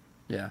angsty.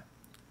 Yeah.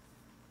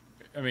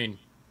 I mean,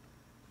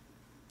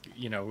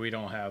 we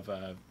don't have...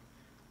 the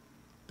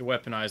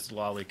weaponized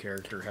lolly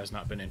character has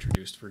not been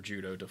introduced for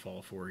Judo to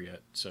fall for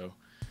yet, so...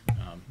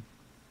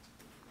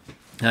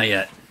 Not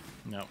yet.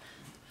 No.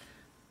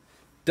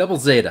 Double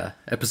Zeta,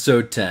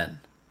 episode 10.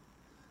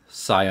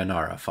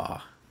 Sayonara,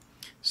 Fa.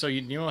 So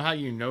you know how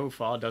you know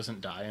Fa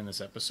doesn't die in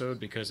this episode?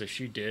 Because if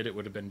she did, it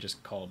would have been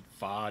just called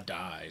Fa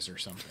Dies or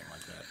something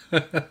like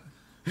that.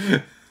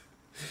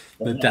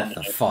 The death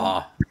of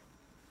Fa.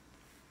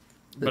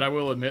 But I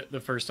will admit, the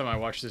first time I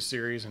watched this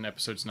series and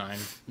episode's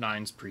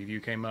 9's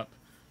preview came up,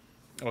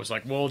 I was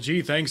like, well,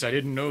 gee, thanks, I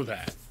didn't know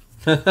that.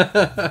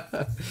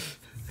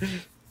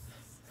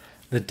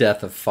 The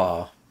death of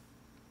Fa.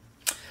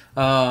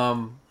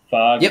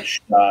 Fa gets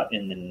shot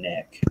in the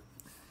neck.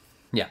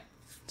 Yeah.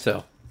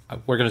 So,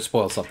 we're going to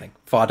spoil something.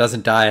 Fa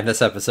doesn't die in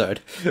this episode.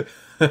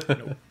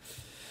 Nope.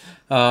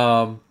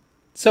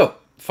 So,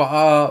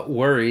 Fa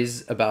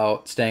worries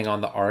about staying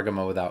on the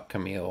Argama without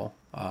Camille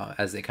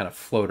as they kind of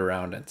float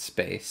around in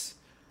space.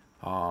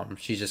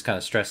 She's just kind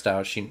of stressed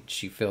out.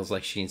 She feels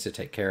like she needs to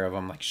take care of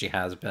him, like she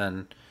has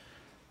been,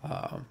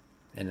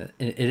 and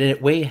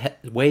it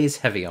weighs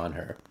heavy on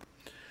her.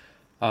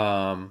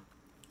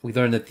 We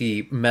learn that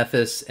the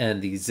Methus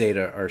and the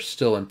Zeta are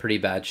still in pretty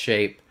bad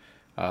shape.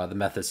 The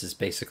Methus is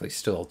basically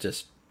still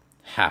just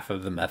half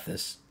of the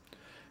Methus,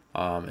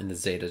 and the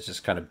Zeta is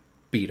just kind of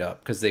beat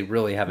up because they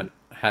really haven't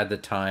had the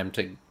time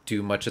to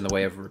do much in the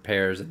way of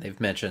repairs, and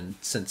they've mentioned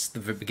since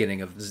the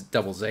beginning of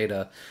Double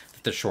Zeta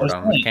that they're short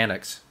on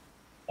mechanics.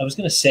 I was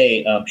going to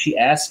say, she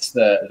asks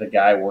the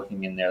guy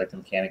working in there, like the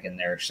mechanic in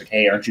there, she's like,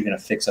 hey, aren't you going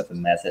to fix up the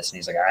Methus? And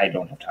he's like, I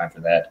don't have time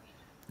for that.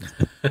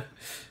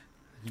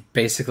 You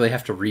basically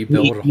have to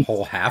rebuild a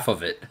whole half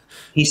of it.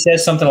 He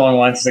says something along the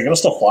lines, he's like, it'll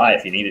still fly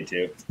if you needed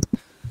to.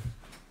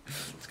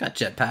 It's got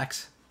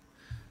jetpacks.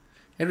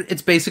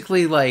 It's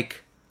basically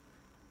like...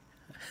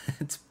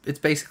 It's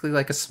basically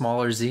like a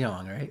smaller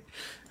Xeon, right?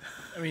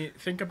 I mean,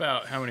 think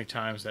about how many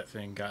times that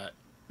thing got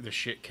the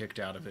shit kicked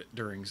out of it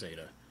during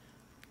Zeta.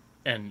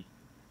 And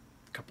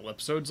a couple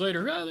episodes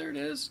later, there it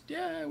is.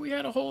 Yeah, we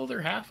had a whole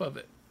other half of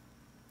it.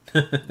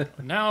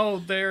 Now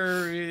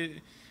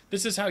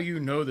this is how you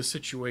know the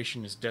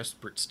situation is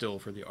desperate still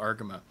for the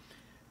Argama.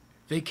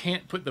 They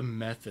can't put the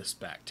Methus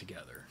back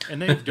together.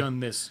 And they've done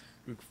this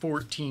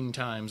 14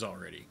 times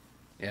already.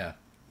 Yeah.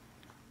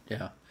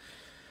 Yeah.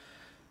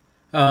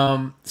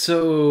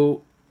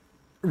 So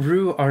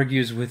Rue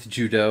argues with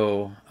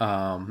Judo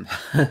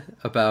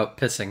about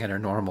pissing in her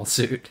normal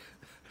suit.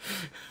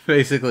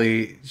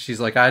 Basically, she's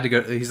like, I had to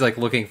go. He's like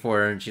looking for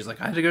her, and she's like,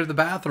 I had to go to the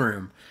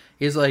bathroom.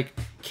 He's like,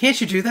 can't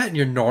you do that in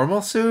your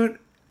normal suit?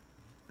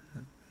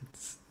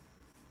 It's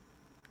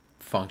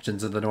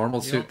functions of the normal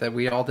suit that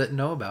we all didn't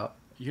know about.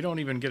 You don't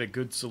even get a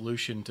good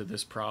solution to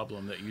this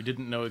problem that you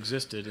didn't know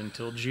existed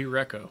until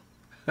G-Reco.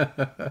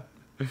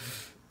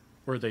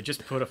 Where they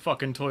just put a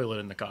fucking toilet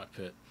in the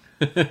cockpit.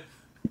 I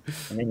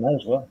mean, might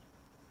as well.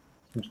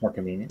 Seems more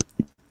convenient.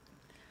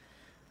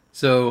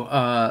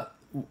 So,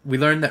 we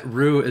learned that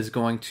Rue is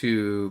going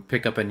to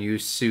pick up a new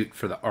suit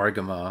for the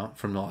Argama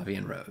from the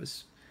Lavian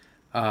Rose.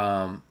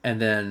 And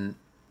then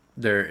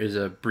there is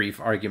a brief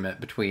argument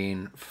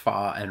between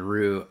Fa and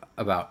Rue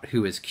about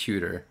who is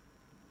cuter.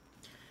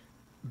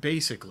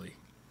 Basically.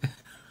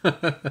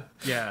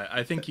 Yeah,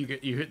 I think you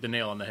hit the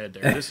nail on the head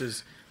there. This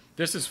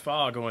is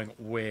Fa going,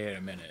 wait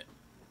a minute.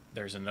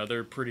 There's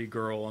another pretty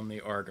girl on the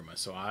Argama,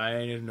 so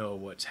I know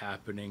what's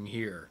happening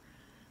here.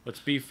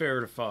 Let's be fair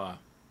to Fa.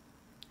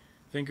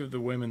 Think of the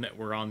women that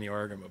were on the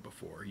Argama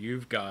before.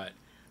 You've got,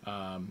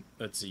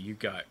 you've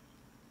got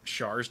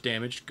Char's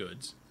Damaged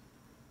Goods.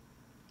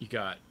 You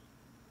got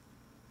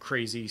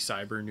Crazy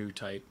Cyber New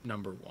Type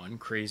number 1,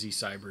 Crazy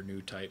Cyber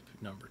New Type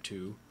number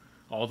 2,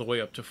 all the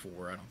way up to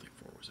 4. I don't think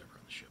 4 was ever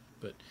on the ship,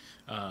 but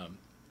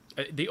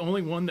the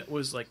only one that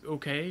was like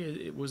okay,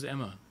 it was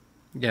Emma.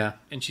 Yeah,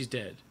 and she's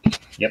dead.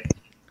 Yep.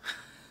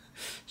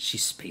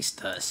 She's space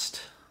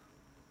dust.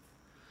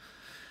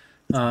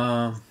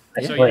 So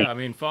yeah, I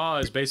mean, Fa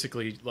is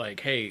basically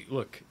like, hey,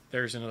 look,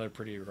 there's another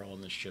pretty girl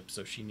on this ship,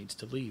 so she needs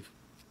to leave.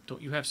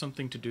 Don't you have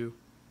something to do?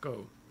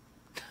 Go.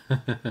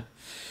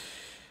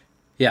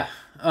 Yeah.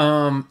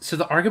 So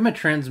the Argama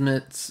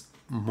transmits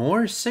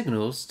more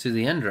signals to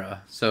the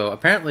Indra. So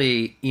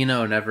apparently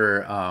Eno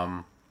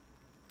never,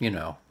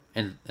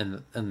 in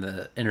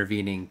the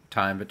intervening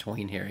time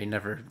between here, he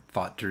never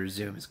thought to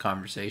resume his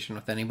conversation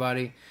with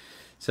anybody.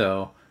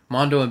 So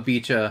Mondo and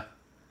Beecha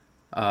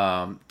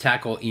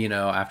tackle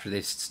Eno after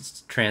they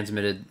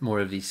transmitted more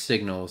of these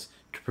signals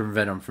to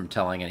prevent him from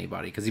telling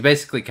anybody, because he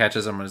basically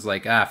catches him and is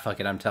like, fuck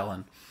it, I'm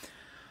telling.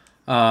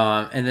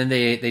 And then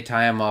they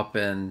tie him up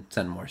and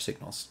send more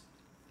signals.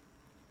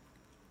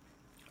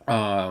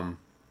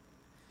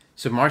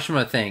 So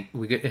Marshima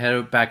we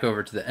head back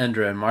over to the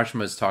Endra, and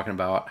Marshima is talking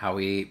about how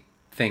he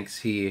thinks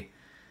he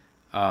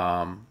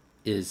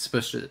is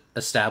supposed to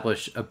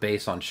establish a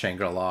base on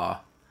Shangri-La,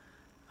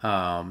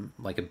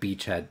 like a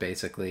beachhead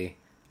basically,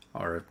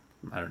 or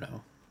I don't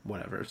know,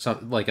 whatever,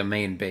 like a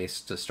main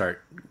base to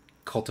start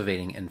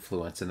cultivating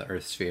influence in the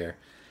Earth sphere.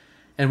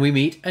 And we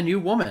meet a new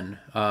woman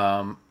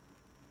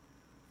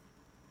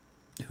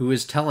who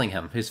is telling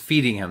him, who's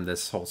feeding him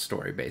this whole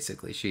story.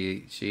 Basically,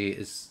 she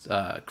is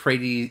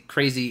crazy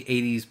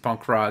 80s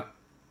punk rock,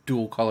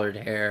 dual colored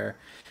hair.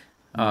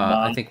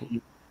 I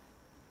think.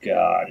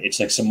 God, it's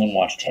like someone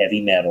watched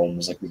heavy metal and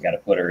was like, "We got to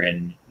put her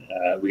in.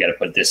 We got to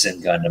put this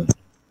in Gundam."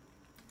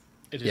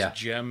 It is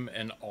Gem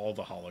and all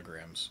the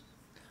holograms.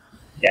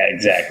 Yeah,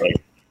 exactly.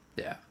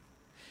 Yeah.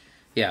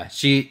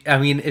 I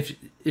mean,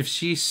 if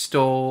she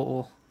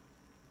stole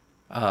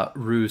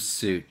Rue's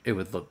suit, it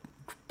would look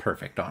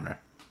perfect on her.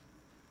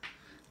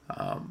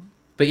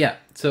 But yeah,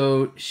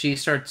 so she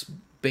starts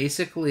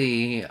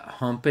basically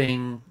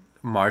humping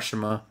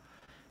Marshima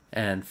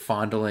and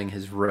fondling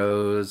his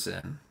rose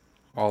and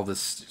all this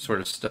sort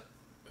of stuff.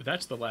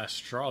 That's the last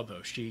straw,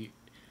 though. She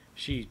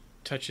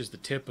touches the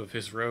tip of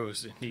his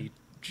rose and he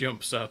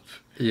jumps up.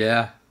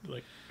 Yeah.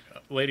 Like,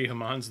 Lady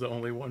Haman's the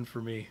only one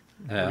for me.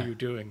 Yeah. What are you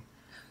doing?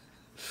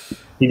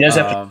 He does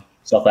have to get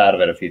himself out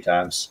of it a few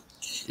times.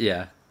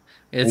 Yeah.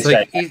 It's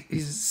like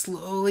he's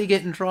slowly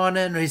getting drawn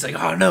in, and he's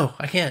like, "Oh no,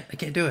 I can't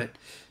do it."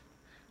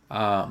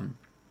 And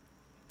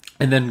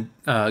then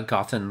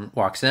Gotham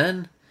walks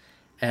in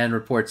and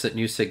reports that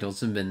new signals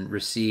have been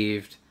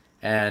received,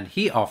 and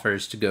he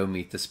offers to go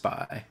meet the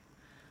spy.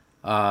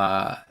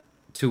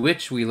 To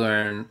which we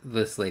learn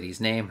this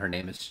lady's name. Her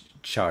name is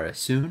Chara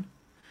Soon,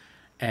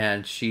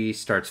 and she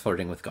starts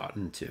flirting with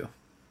Gotham too.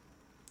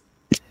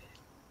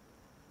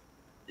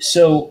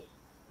 So,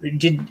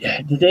 did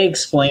they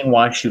explain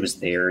why she was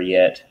there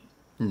yet?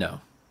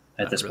 No,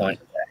 at this really. point.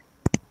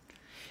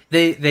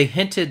 They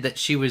hinted that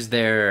she was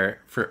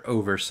there for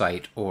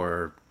oversight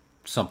or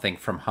something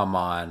from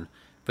Haman,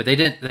 but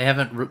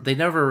they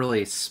never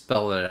really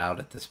spelled it out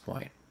at this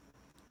point.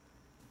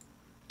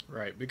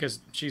 Right, because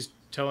she's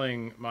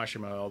telling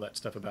Mashima all that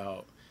stuff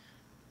about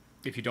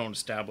if you don't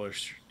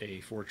establish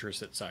a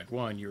fortress at Side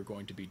 1, you're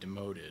going to be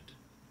demoted.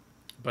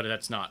 But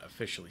that's not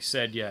officially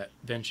said yet.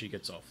 Then she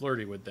gets all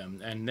flirty with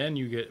them. And then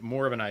you get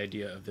more of an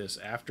idea of this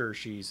after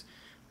she's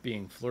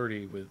being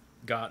flirty with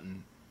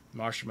Gotten.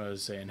 Mashima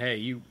is saying, hey,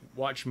 you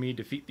watch me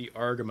defeat the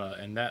Argama,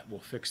 and that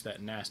will fix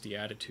that nasty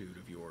attitude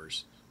of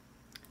yours.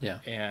 Yeah.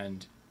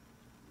 And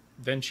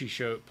then she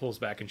pulls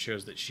back and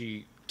shows that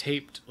she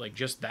taped like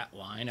just that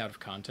line out of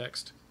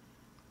context.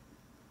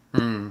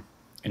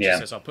 And Yeah. she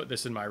says, I'll put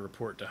this in my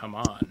report to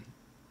Haman.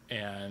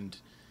 And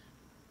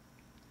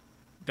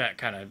that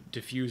kind of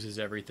diffuses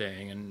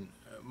everything, and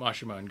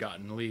Mashima and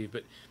Gotten leave.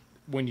 But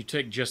when you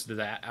take just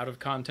that out of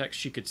context,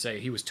 she could say,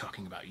 he was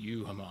talking about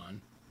you,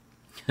 Haman.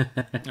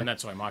 And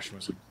that's why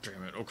Mashima's like,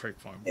 damn it, okay,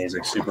 fine. He's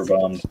like super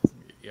bummed.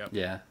 Yep.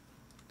 Yeah.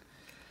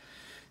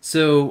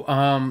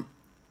 So,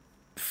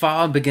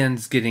 Fa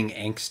begins getting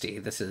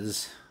angsty. This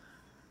is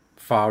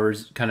Fa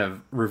kind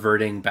of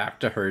reverting back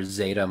to her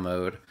Zeta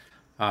mode,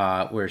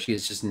 where she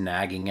is just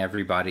nagging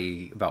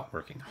everybody about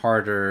working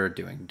harder,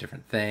 doing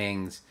different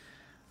things.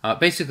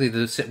 Basically,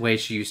 the way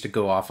she used to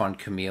go off on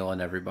Camille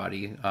and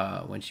everybody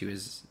when she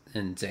was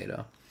in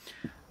Zeta.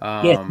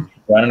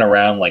 Running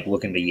around like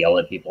looking to yell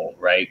at people,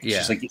 right? Yeah.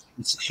 She's like,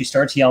 she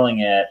starts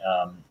yelling at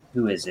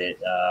who is it?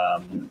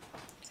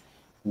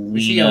 She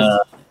Lena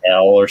yells-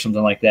 L or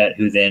something like that.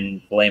 Who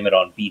then blame it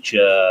on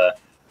Beecha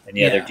and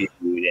the other Yeah. dude,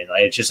 and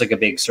like, it's just like a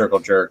big circle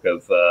jerk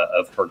of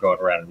her going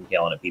around and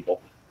yelling at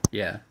people.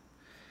 Yeah.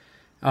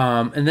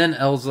 And then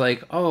Elle's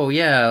like, oh,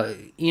 yeah,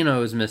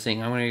 Eno is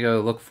missing. I'm going to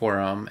go look for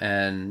him,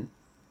 and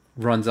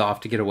runs off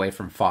to get away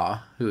from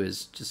Fa, who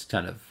is just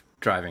kind of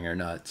driving her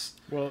nuts.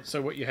 Well,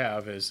 so what you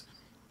have is,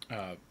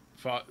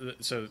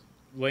 so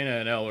Lena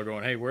and Elle are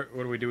going, hey, what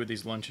do we do with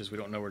these lunches? We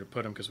don't know where to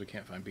put them because we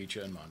can't find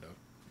Beecha and Mondo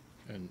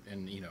and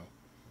Eno.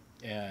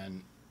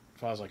 And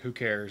Fa's like, who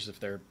cares if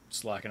they're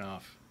slacking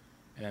off?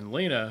 And then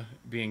Lena,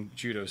 being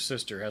Judo's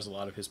sister, has a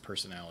lot of his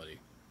personality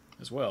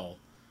as well.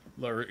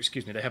 Or,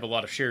 excuse me, they have a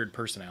lot of shared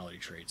personality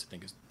traits, I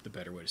think is the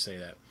better way to say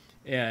that.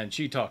 And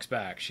she talks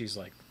back. She's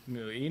like,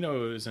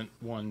 Eno isn't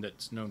one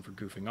that's known for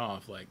goofing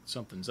off. Like,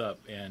 something's up.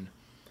 And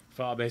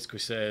Fa basically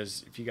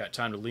says, if you got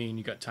time to lean,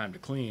 you got time to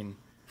clean.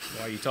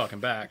 Why are you talking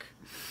back?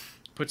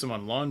 Puts them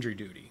on laundry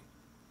duty.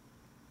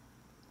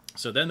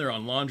 So then they're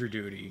on laundry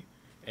duty,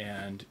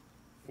 and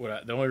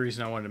the only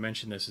reason I wanted to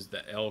mention this is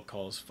that Elle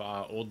calls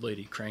Fa old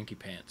lady cranky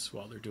pants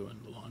while they're doing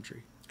the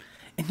laundry.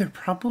 And they're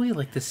probably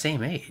like the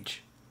same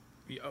age.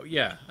 Oh,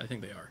 yeah, I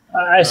think they are.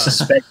 I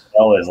suspect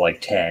Elle is like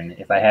 10.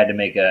 If I had to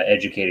make an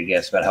educated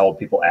guess about how old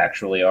people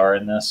actually are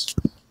in this.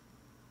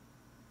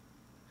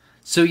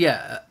 So,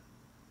 yeah,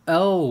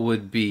 Elle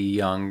would be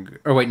young.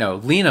 Or wait, no,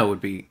 Lena would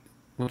be.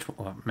 Which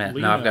one? Oh, man,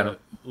 now I've got to.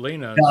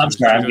 Lena, No, I'm who's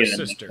sorry, I'm Judo's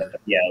getting sister.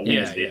 Yeah, Yeah,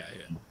 Lena's yeah,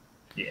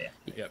 yeah.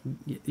 Yep.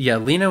 Yeah,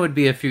 Lena would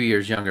be a few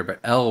years younger, but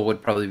Elle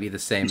would probably be the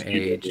same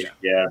age.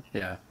 Yeah.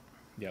 Yeah.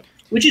 Yep.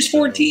 Which is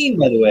 14,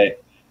 by the way.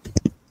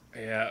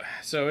 Yeah.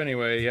 So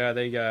anyway, yeah,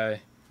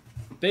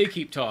 they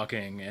keep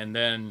talking, and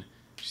then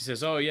she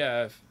says, "Oh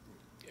yeah."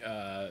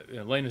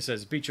 Elena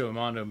says, "Bicho and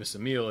Mondo miss a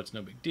meal. It's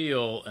no big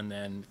deal." And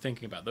then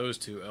thinking about those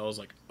two, Elle's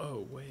like,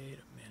 "Oh wait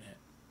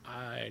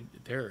a minute,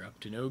 they're up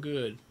to no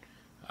good.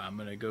 I'm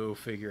gonna go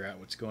figure out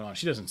what's going on."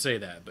 She doesn't say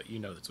that, but you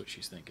know that's what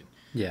she's thinking.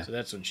 Yeah. So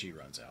that's when she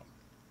runs out.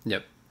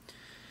 Yep.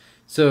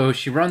 So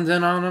she runs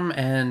in on them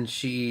and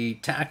she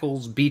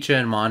tackles Beecha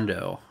and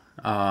Mondo.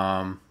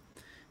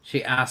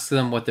 She asks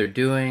them what they're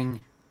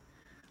doing,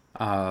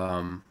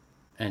 and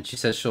she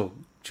says she'll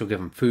give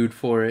them food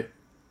for it.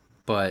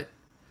 But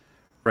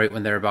right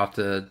when they're about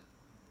to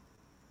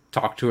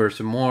talk to her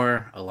some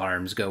more,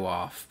 alarms go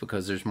off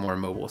because there's more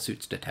mobile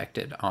suits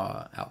detected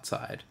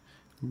outside.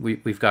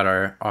 We've got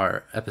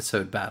our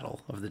episode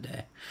battle of the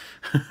day.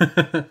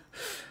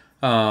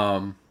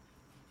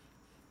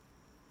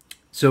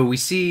 So we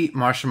see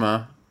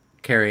Mashima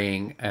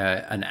carrying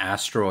an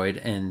asteroid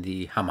in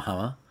the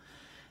Hamahama,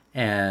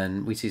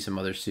 and we see some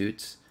other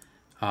suits,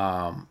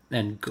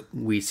 and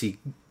we see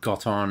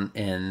Goton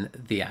in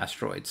the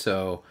asteroid.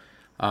 So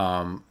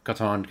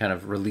Goton kind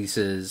of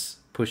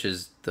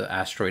pushes the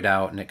asteroid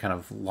out, and it kind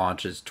of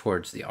launches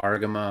towards the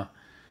Argama.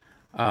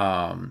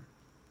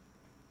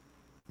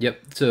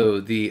 Yep, so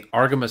the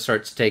Argama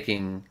starts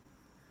taking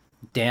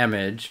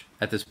damage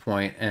at this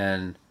point,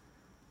 and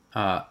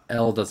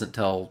Elle doesn't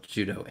tell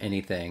Judo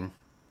anything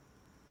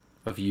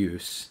of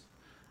use.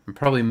 I'm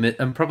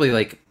probably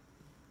like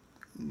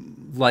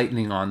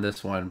lightning on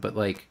this one, but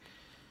like,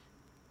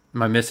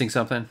 am I missing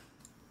something?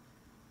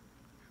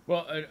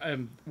 Well,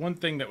 one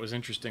thing that was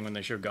interesting when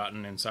they showed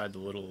Gotten inside the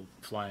little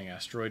flying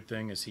asteroid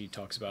thing is he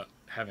talks about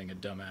having a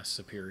dumbass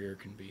superior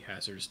can be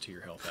hazardous to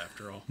your health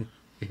after all.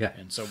 Yeah.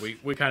 And so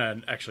we kind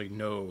of actually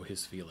know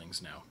his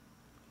feelings now.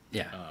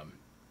 Yeah.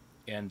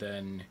 And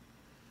then,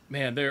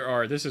 man,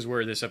 this is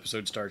where this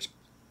episode starts.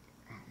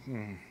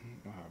 Oh,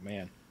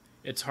 man.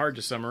 It's hard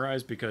to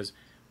summarize because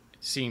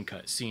scene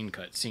cut, scene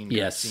cut, scene cut,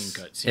 Yes. scene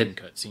cut, scene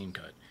cut, scene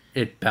cut.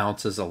 It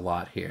bounces a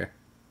lot here.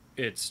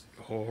 It's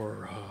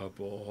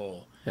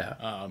horrible.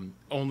 Yeah.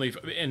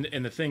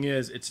 And the thing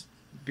is,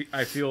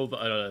 I feel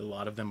that a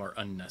lot of them are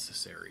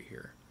unnecessary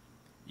here.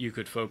 You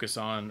could focus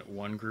on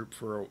one group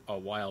for a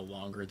while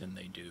longer than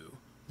they do.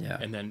 Yeah.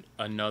 And then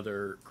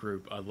another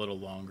group a little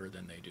longer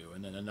than they do.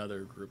 And then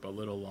another group a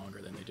little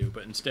longer than they do.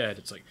 But instead,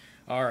 it's like,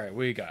 all right,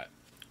 we got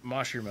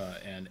Mashima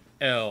and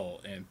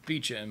Elle and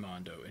Beecha and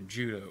Mondo and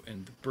Judo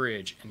and the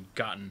Bridge and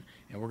Gotten.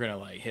 And we're going to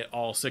like hit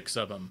all 6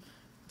 of them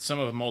some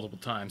of them multiple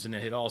times, and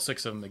it hit all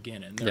 6 of them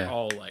again, and they're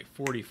all like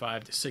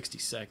 45 to 60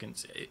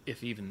 seconds,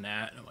 if even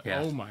that. And I'm like,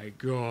 oh my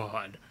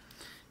god.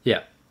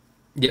 Yeah.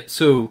 Yeah.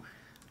 So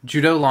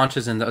Judo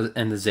launches in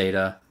the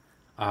Zeta,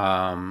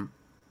 and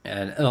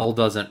Elle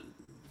doesn't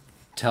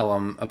tell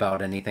him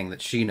about anything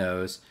that she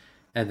knows,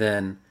 and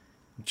then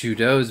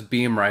Judo's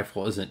beam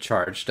rifle isn't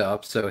charged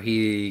up, so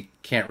he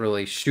can't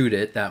really shoot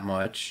it that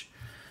much.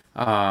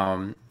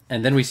 And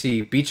then we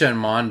see Bicha and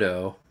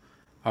Mondo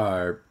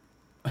are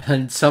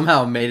and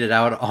somehow made it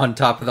out on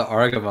top of the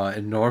Argama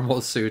in normal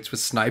suits with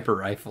sniper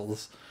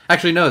rifles.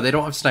 Actually, no, they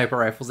don't have sniper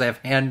rifles. They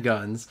have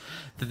handguns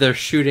that they're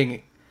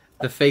shooting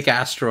the fake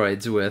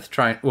asteroids with.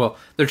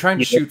 They're trying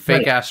to shoot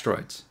fake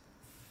asteroids.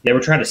 Yeah,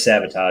 we're trying to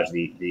sabotage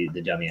the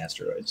dummy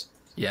asteroids.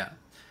 Yeah.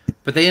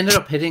 But they ended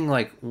up hitting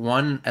like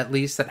one at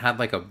least that had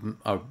like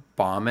a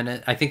bomb in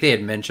it. I think they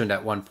had mentioned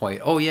at one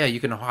point, oh yeah, you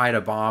can hide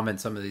a bomb in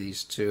some of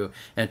these too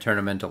and turn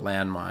them into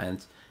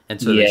landmines.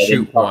 And so they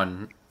shoot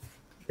one.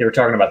 They were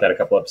talking about that a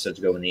couple episodes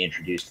ago when they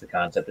introduced the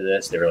concept of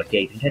this. They were like, "Yeah,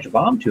 you can attach a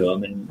bomb to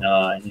them and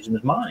use them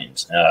as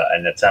mines,"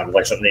 and that sounded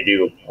like something they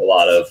do a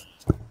lot of.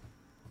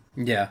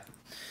 Yeah.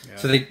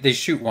 So they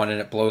shoot one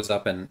and it blows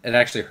up and it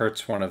actually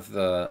hurts one of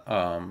the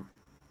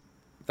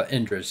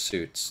Indra's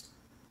suits.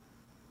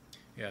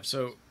 Yeah.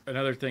 So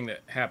another thing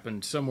that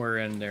happened somewhere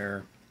in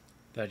there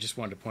that I just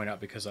wanted to point out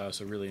because I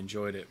also really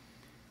enjoyed it.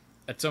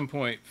 At some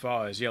point,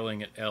 Fa is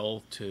yelling at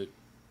Elle to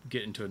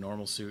get into a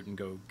normal suit and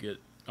go get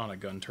on a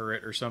gun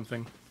turret or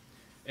something.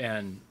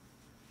 And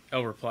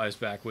Elle replies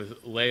back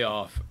with, "Lay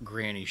off,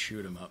 Granny,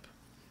 shoot him up."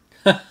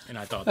 And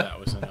I thought that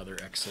was another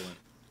excellent.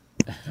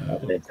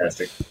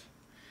 Fantastic.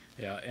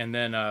 Yeah, and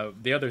then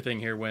the other thing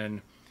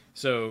here,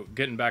 so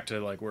getting back to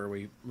like where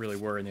we really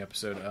were in the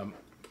episode,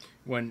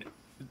 when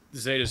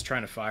Zeta's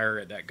trying to fire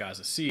at that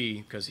Gaza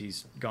C because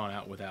he's gone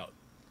out without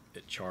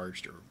it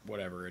charged or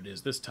whatever it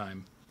is this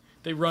time,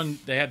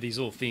 they have these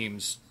little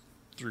themes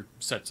through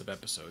sets of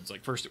episodes.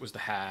 Like first it was the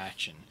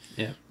hatch,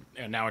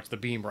 and now it's the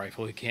beam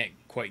rifle. He can't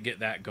quite get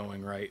that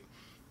going right,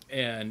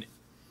 and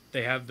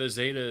they have the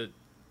Zeta.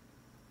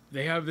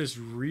 They have this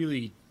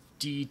really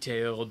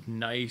detailed,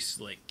 nice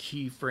like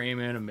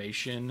keyframe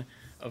animation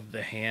of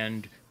the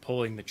hand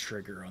pulling the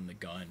trigger on the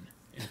gun.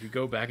 And if you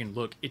go back and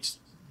look, it's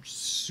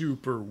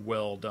super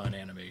well done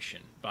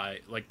animation.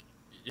 By like,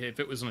 if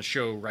it was on a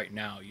show right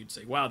now, you'd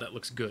say, "Wow, that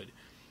looks good."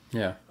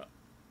 Yeah.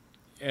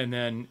 And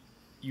then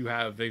you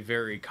have a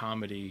very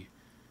comedy,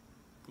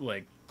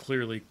 like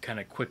clearly kind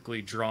of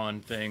quickly drawn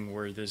thing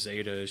where the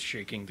Zeta is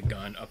shaking the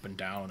gun up and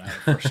down out of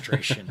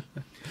frustration.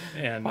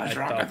 And what's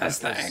wrong with this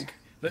thing?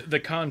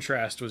 The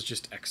contrast was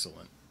just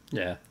excellent.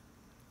 Yeah.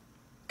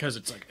 Because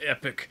it's like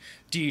epic,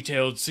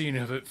 detailed scene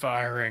of it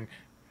firing.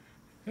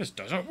 This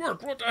doesn't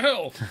work. What the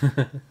hell?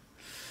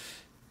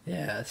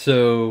 Yeah.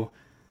 So,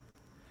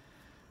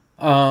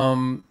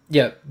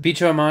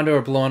 Bicho and Mondo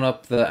are blowing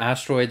up the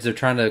asteroids. They're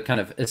trying to kind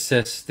of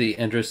assist the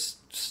Indra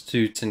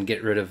suits and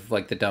get rid of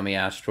like the dummy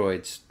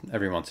asteroids.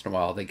 Every once in a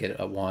while, they get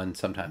a one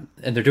sometime,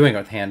 and they're doing it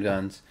with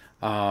handguns.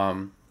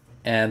 And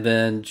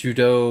then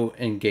Judo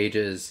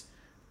engages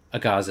a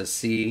Gaza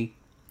C,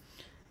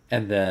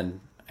 and then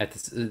at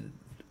the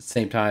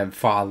same time,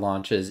 Fa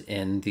launches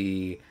in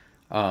the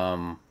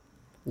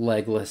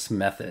legless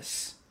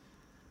Methus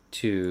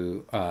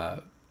to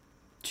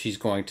she's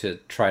going to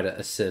try to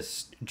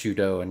assist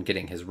Judo in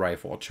getting his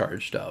rifle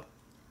charged up.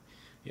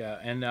 Yeah,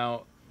 and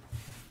now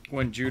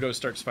when Judo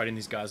starts fighting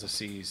these Gaza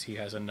C's, he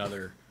has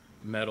another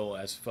metal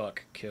as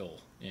fuck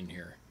kill in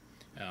here.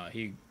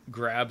 He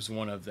grabs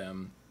one of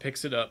them,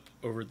 picks it up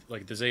over,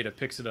 like the Zeta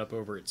picks it up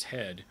over its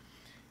head.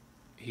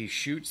 He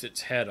shoots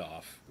its head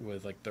off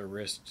with like the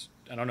wrist.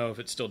 I don't know if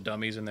it's still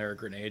dummies in there or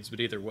grenades, but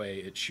either way,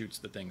 it shoots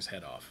the thing's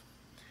head off,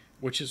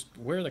 which is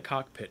where the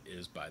cockpit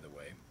is, by the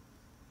way.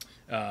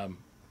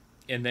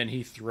 And then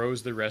he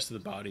throws the rest of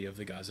the body of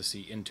the Gaza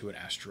C into an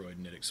asteroid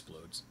and it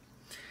explodes.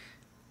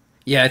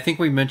 Yeah, I think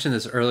we mentioned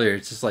this earlier.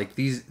 It's just like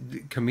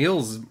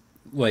Camille's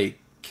like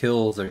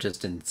kills are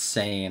just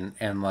insane,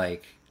 and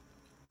like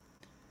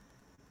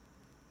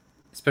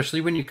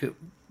especially when you could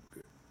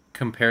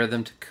compare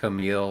them to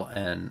Camille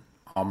and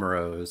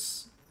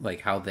Amuro's,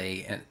 like how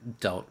they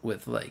dealt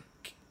with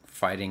like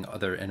fighting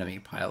other enemy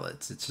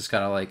pilots. It's just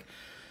kind of like,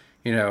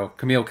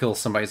 Camille kills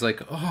somebody. He's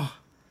like, oh,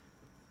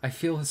 I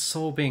feel his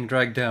soul being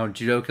dragged down.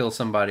 Judo kills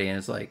somebody and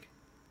it's like,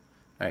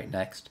 all right,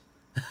 next.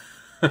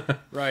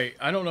 Right.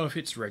 I don't know if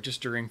it's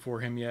registering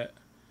for him yet.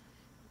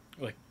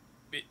 Like,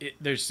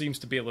 there seems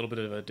to be a little bit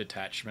of a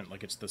detachment,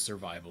 like it's the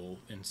survival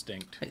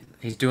instinct.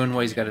 He's doing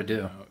what he's got to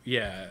do.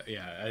 Yeah.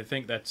 I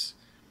think that's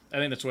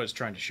what it's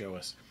trying to show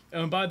us.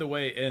 And by the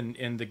way,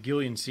 in the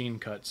Gillian scene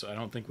cuts, I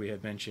don't think we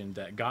had mentioned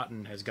that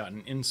Gotten has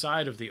gotten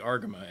inside of the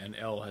Argama, and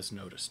Elle has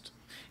noticed.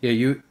 Yeah,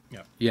 you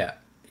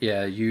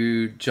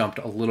jumped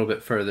a little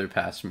bit further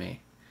past me.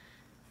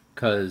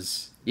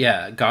 Because,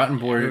 Gotten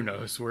board... who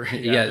knows where...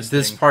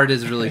 this part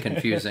is really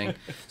confusing.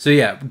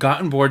 So,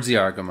 Gotten boards the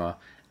Argama.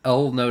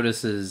 Elle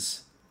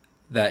notices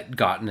that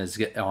Gotten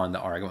is on the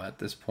Argama at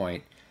this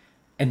point.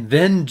 And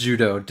then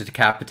Judo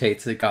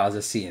decapitates the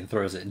Gaza C and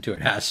throws it into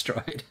an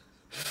asteroid.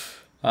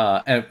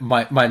 And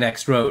my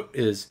next note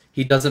is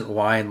he doesn't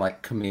whine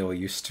like Camille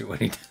used to when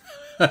he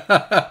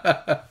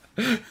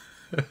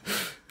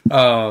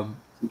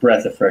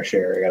Breath of fresh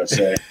air, I gotta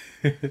say.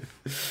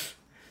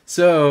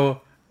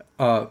 So,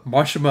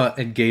 Mashima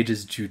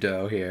engages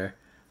Judo here,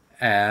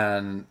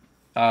 and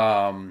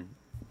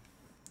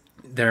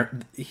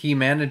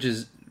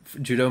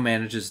Judo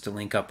manages to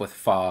link up with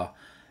Fa,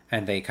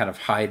 and they kind of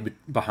hide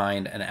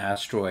behind an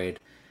asteroid,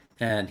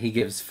 and he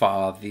gives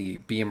Fa the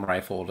beam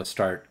rifle to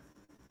start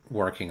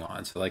working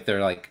on. So like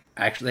they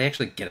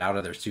actually get out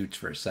of their suits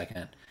for a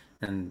second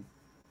and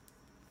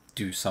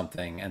do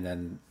something, and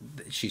then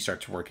she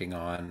starts working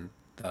on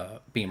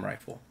the beam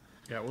rifle.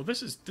 Yeah, well,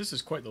 this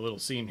is quite the little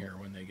scene here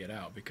when they get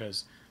out,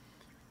 because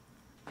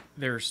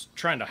they're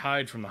trying to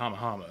hide from the Hama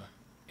Hama,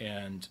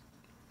 and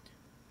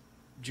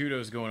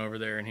Judo's going over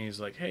there, and he's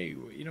like, "Hey,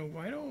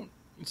 why don't,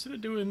 instead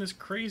of doing this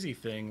crazy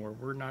thing where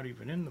we're not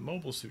even in the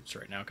mobile suits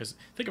right now?" Because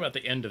think about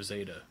the end of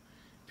Zeta,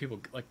 people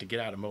like to get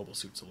out of mobile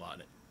suits a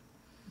lot.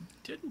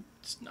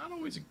 It's not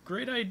always a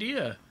great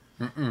idea.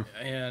 Mm-mm.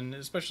 And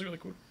especially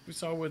like what we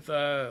saw with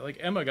like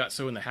Emma got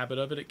so in the habit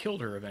of it, it killed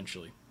her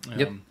eventually.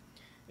 Yep.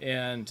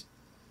 And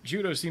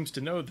Judo seems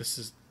to know this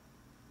is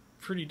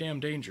pretty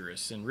damn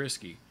dangerous and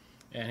risky,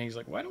 and he's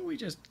like, why don't we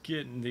just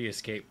get in the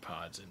escape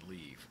pods and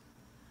leave?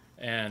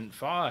 And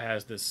Fa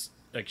has this,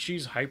 like,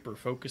 she's hyper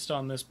focused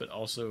on this, but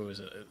also is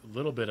a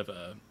little bit of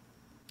a,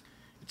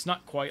 it's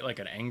not quite like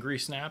an angry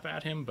snap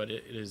at him, but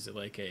it is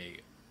like a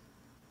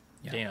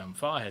damn,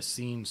 Fa has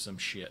seen some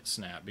shit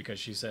snap, because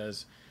she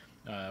says,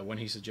 when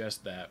he suggests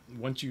that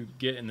once you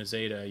get in the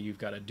Zeta, you've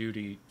got a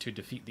duty to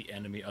defeat the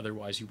enemy,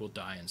 otherwise you will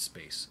die in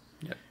space.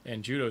 Yep.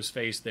 And Judo's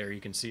face there,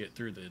 you can see it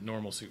through the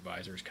normal suit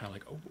visor, is kind of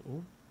like,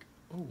 oh,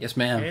 yes,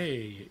 ma'am.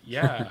 Hey,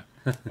 yeah,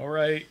 all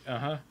right,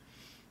 Yep.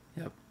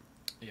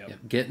 Yep.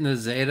 Get in the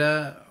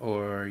Zeta,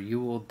 or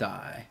you will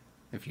die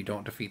if you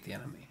don't defeat the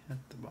enemy.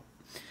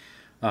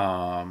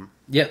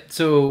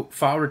 So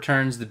Fa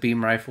returns the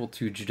beam rifle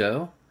to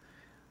Judo,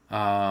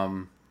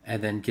 and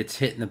then gets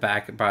hit in the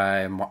back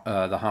by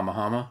the Hama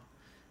Hama,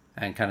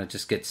 and kind of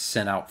just gets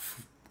sent out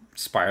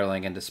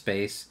spiraling into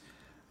space.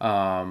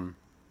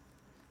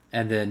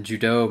 And then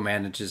Judo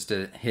manages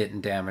to hit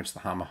and damage the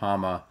Hama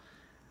Hama,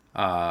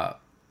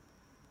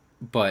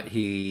 but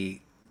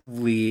he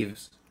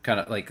leaves, kind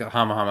of like the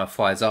Hama Hama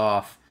flies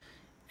off,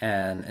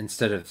 and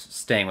instead of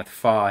staying with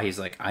Fa, he's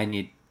like, I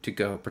need to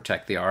go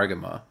protect the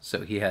Argama.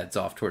 So he heads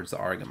off towards the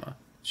Argama.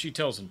 She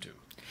tells him to.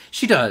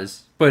 She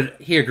does,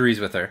 but he agrees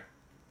with her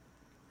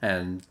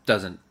and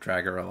doesn't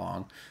drag her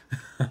along.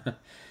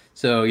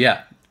 So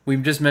yeah,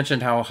 we've just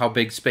mentioned how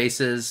big space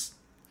is.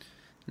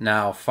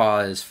 Now Fa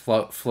is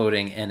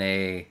floating in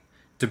a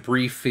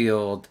debris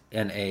field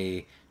in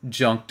a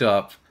junked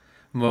up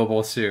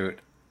mobile suit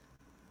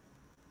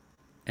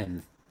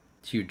in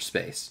huge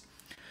space.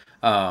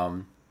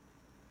 And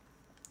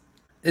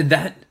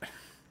that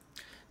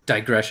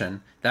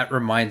digression, that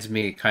reminds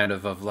me kind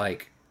of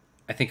like,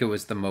 I think it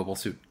was the Mobile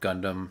Suit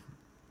Gundam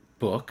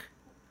book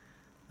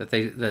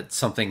that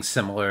something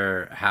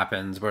similar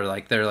happens, where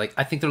like they're like,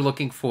 I think they're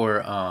looking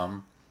for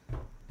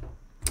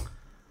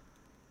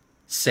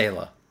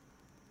Sayla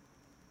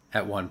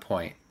at one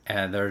point,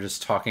 and they're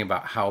just talking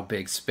about how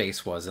big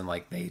space was, and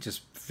like they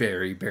just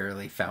very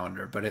barely found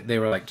her, but they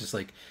were like, just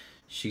like,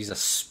 she's a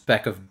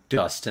speck of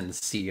dust in the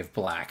sea of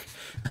black.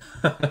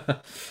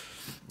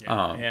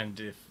 And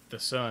if the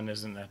sun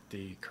isn't at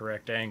the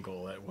correct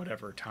angle at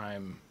whatever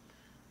time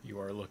you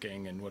are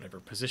looking and whatever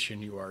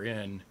position you are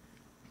in,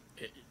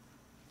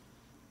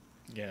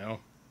 yep.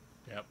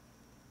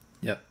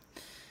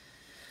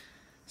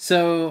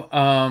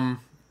 So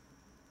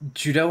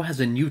Judo has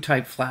a new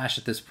type flash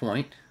at this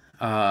point,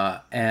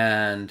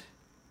 and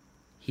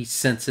he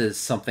senses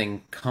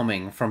something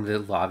coming from the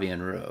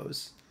Lavian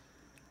Rose.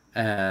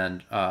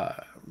 And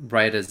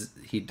right as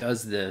he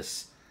does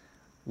this,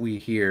 we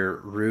hear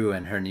Rue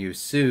in her new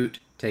suit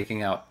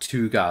taking out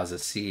 2 Gaza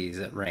Seas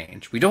at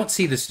range. We don't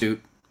see the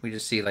suit. We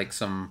just see like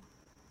some...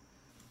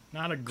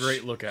 Not a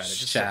great look at it.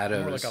 Just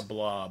shadows. More like a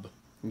blob.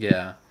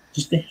 Yeah.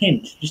 Just a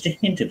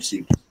hint of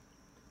soup.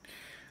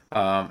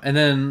 And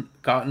then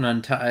Gotten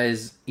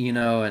unties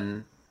Ino,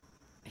 and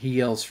he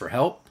yells for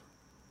help.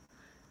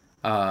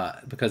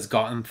 Because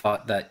Gotten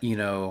thought that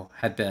Ino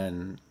had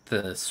been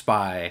the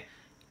spy,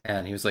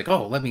 and he was like,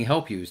 oh, let me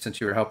help you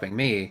since you were helping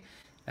me.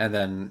 And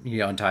then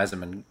he unties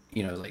him, and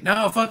Ino's like,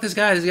 no, fuck this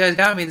guy. This guy's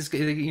got me. This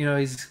guy,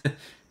 he's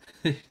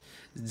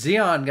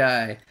Zeon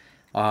guy.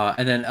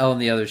 And then Elle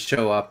and the others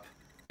show up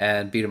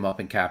and beat him up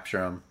and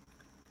capture him.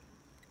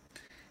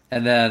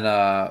 And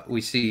then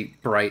we see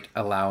Bright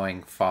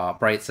allowing Fa.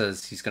 Bright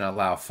says he's going to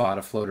allow Fa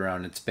to float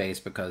around in space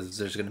because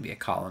there's going to be a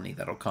colony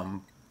that'll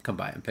come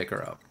by and pick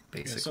her up,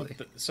 basically.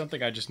 Yeah,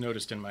 something I just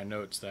noticed in my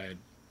notes that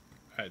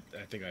I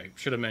think I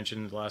should have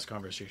mentioned in the last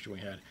conversation we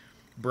had.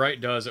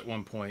 Bright does at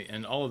one point,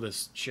 and all of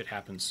this shit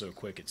happens so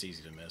quick it's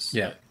easy to miss.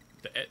 Yeah.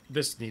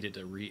 This needed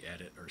to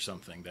re-edit or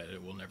something that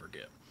it will never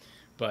get.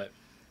 But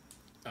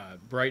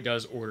Bright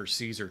does order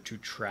Caesar to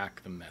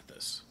track the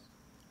Methus.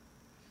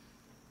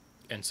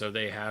 And so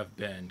they have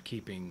been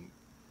keeping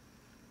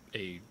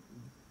a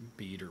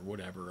bead or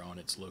whatever on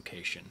its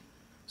location.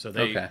 So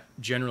they Okay.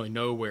 generally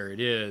know where it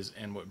is,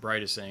 and what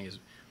Bright is saying is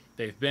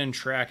they've been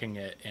tracking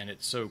it, and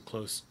it's so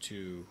close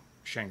to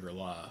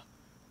Shangri-La,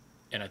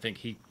 and I think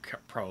he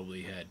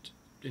probably had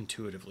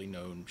intuitively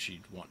known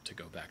she'd want to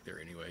go back there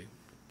anyway,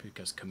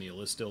 because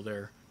Camille is still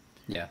there.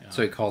 Yeah.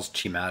 So he calls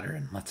Chimatter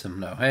and lets him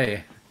know,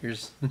 hey,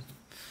 here's...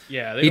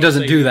 Yeah, they He don't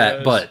doesn't say do he that,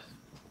 does. but...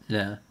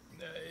 Yeah.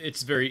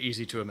 It's very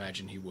easy to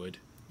imagine he would,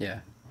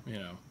 Yeah.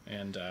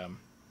 and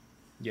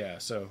yeah,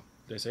 so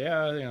they say,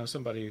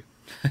 somebody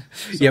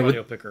Yeah,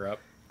 will pick her up.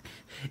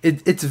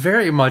 It's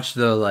very much,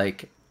 though,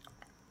 like,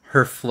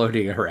 her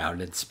floating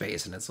around in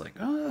space, and it's like,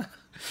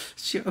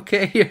 is she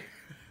okay here?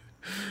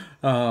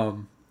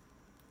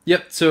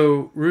 Yep,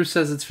 so Rue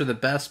says it's for the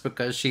best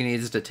because she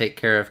needs to take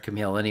care of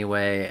Camille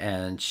anyway,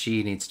 and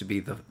she needs to be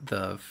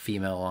the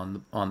female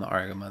on the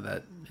Argama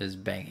that is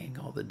banging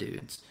all the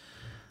dudes.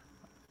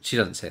 She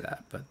doesn't say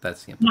that, but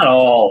that's the Not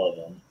all of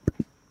them.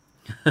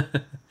 Let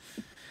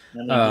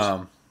me just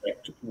Um,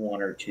 select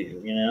one or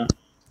two, you know?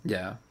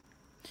 Yeah.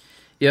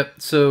 Yep.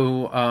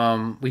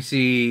 So we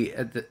see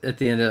at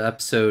the end of the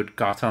episode,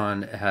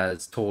 Gothon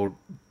has told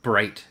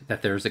Bright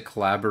that there's a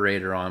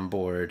collaborator on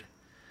board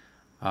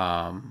the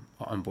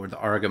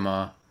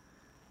Argama,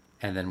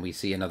 and then we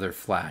see another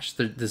flash.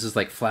 This is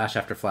like flash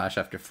after flash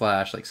after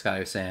flash, like Sky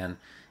was saying,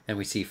 and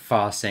we see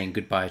Fa saying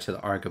goodbye to the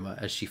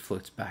Argama as she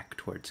floats back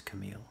towards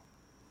Camille.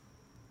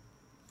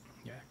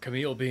 Yeah,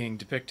 Camille being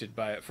depicted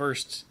by at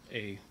first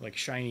a like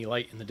shiny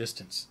light in the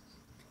distance,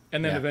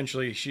 and then Yeah.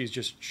 eventually she's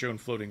just shown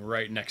floating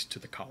right next to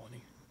the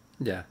colony,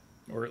 Yeah.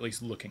 or at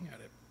least looking at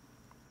it.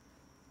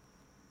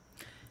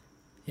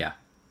 Yeah.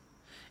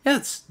 Yeah.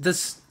 It's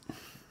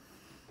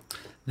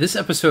this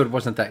episode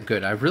wasn't that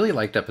good. I really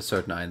liked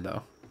episode 9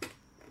 though.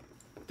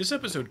 This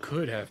episode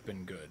could have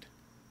been good.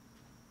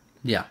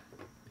 Yeah.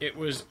 It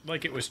was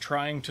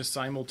trying to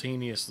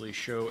simultaneously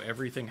show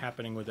everything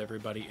happening with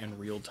everybody in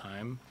real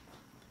time,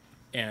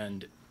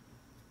 and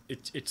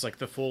it's like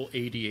the full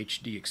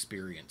ADHD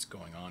experience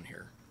going on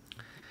here.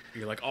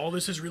 You're like, all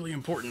this is really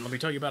important. Let me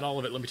tell you about all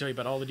of it. Let me tell you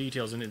about all the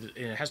details, and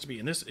it has to be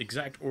in this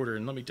exact order.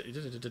 And let me.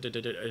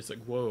 It's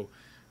like, whoa,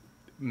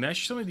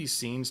 mesh some of these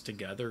scenes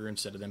together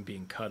instead of them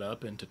being cut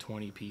up into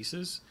 20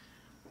 pieces.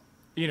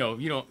 You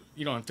don't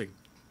have to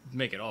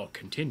make it all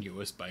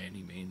continuous by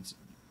any means.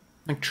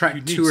 Like track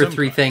You need 2 or some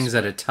 3 cuts, things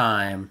at a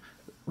time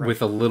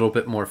with a little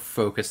bit more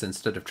focus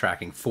instead of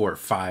tracking 4 or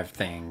 5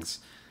 things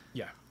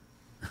Yeah.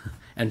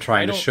 and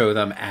trying to don't- show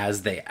them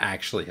as they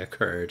actually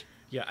occurred.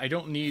 Yeah, I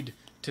don't need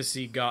to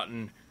see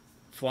Gotten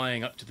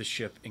flying up to the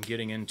ship and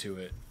getting into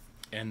it,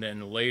 and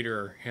then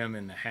later him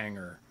in the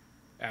hangar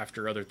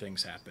after other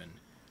things happen.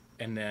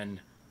 And then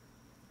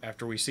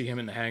after we see him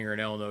in the hangar and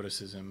Elle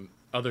notices him,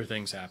 other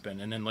things happen.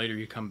 And then later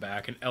you come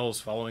back and Elle's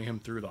following him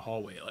through the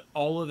hallway. Like,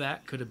 all of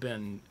that could have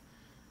been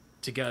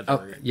together.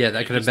 Oh, yeah,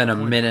 that At could have least been the a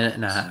point minute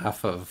and a points.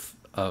 half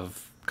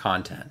of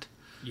content.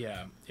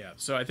 Yeah.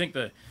 So I think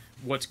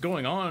what's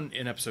going on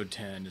in episode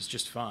 10 is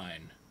just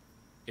fine.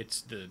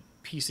 It's the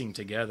piecing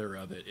together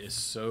of it is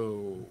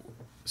so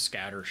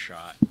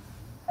scattershot.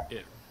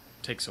 It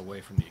takes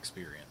away from the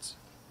experience.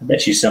 I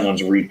bet you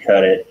someone's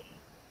recut it.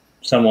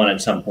 Someone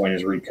at some point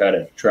has recut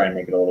it to try and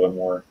make it a little bit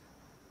more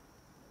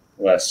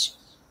less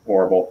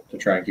horrible to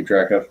try and keep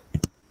track of.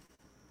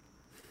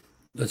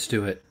 Let's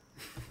do it.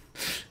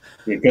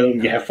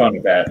 You have fun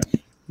with that.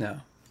 No,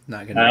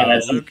 not going to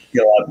That's some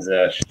skill I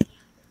possess.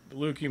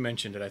 Luke, you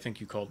mentioned it. I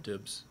think you called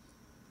dibs.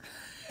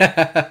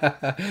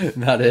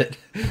 Not it.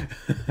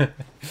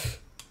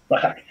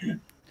 Fuck.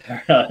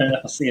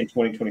 I'll see you in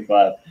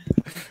 2025.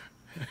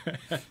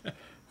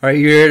 All right,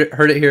 you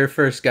heard it here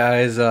first,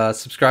 guys.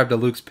 Subscribe to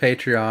Luke's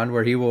Patreon,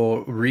 where he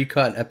will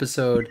recut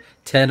episode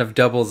 10 of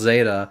Double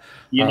Zeta.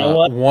 You know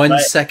what? 1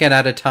 second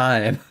at a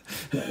time.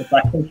 If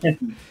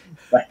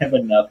I have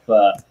enough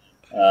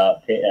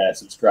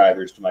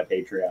subscribers to my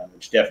Patreon,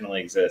 which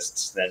definitely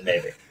exists, then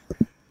maybe.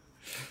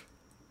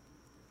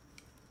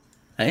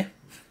 Hey?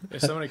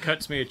 If somebody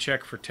cuts me a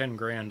check for 10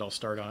 grand, I'll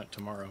start on it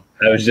tomorrow.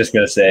 I was just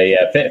gonna say,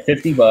 yeah,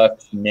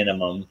 $50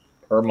 minimum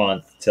per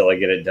month till I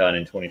get it done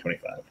in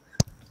 2025.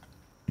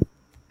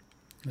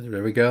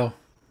 There we go.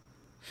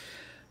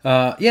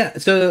 Yeah,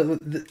 so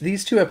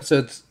these 2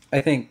 episodes,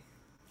 I think,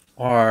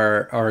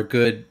 are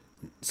good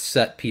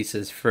set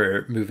pieces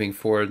for moving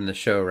forward in the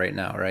show right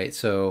now, right?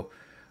 So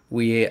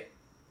we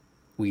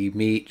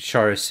meet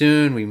Shara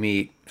Soon, we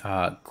meet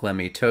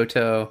Glemmy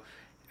Toto,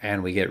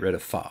 and we get rid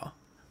of Fa.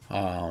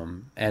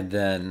 And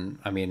then,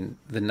 I mean,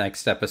 the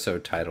next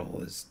episode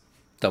title is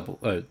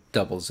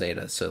Double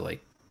Zeta, so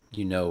like,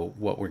 you know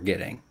what we're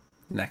getting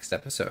next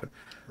episode.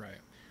 Right.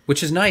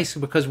 Which is nice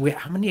because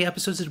how many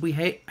episodes did we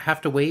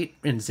have to wait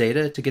in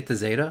Zeta to get to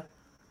Zeta?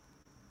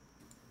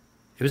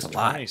 It was a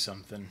lot. 20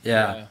 something.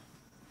 Yeah.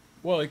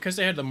 Well, because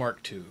they had the Mark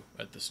II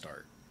at the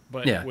start.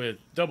 But Yeah. with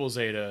Double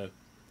Zeta,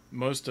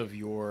 most of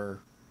your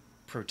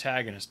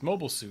protagonist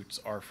mobile suits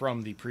are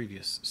from the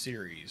previous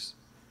series.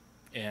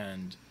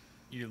 And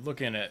you're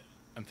looking at,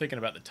 I'm thinking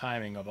about the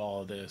timing of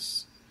all of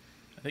this.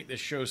 I think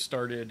this show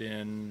started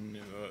in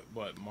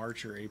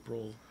March or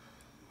April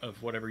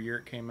of whatever year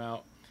it came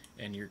out,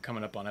 and you're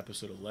coming up on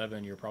episode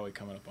 11. You're probably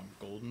coming up on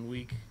Golden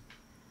Week,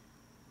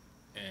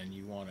 and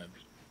you want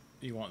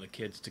the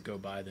kids to go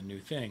buy the new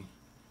thing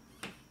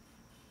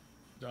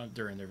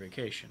during their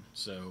vacation.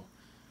 So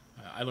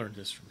I learned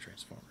this from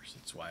Transformers.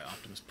 That's why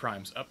Optimus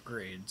Prime's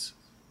upgrades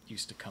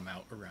used to come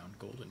out around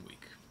Golden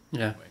Week.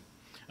 Yeah.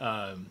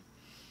 Anyway.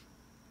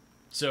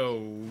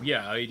 So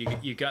yeah,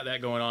 you got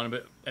that going on,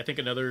 but I think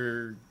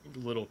another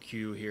little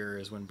cue here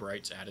is when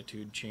Bright's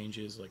attitude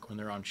changes, like when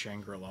they're on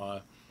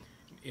Shangri-La.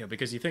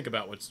 Because you think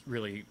about what's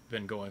really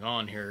been going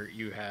on here,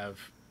 you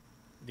have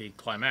the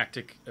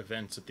climactic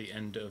events at the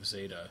end of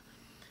Zeta.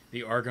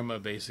 The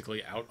Argama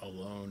basically out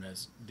alone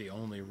as the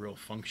only real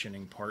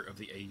functioning part of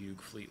the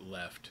AUG fleet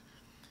left,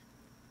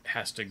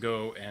 has to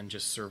go and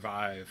just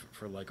survive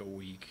for like a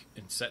week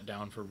and set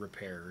down for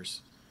repairs,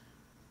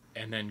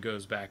 and then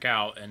goes back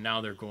out, and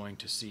now they're going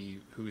to see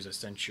who's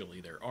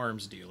essentially their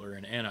arms dealer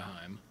in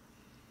Anaheim.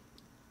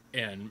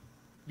 And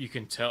you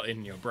can tell,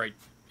 and Bright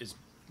is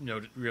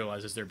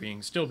realizes they're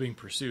still being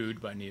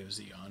pursued by Neo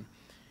Zeon,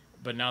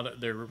 but now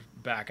that they're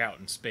back out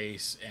in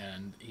space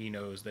and he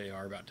knows they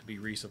are about to be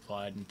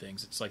resupplied and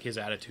things, it's like his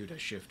attitude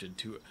has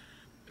shifted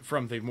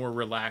from the more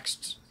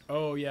relaxed,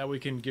 oh yeah, we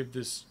can give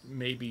this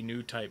maybe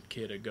new type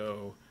kid a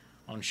go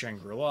on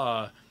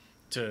Shangri-La,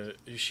 to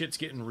shit's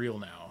getting real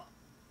now.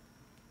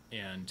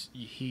 And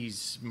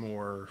he's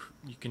more,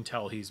 you can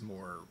tell he's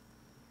more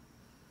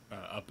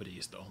uppity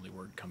is the only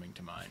word coming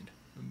to mind.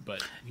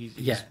 But he's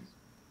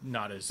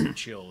not as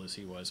chill as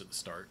he was at the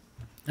start.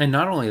 And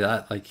not only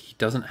that, like, he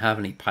doesn't have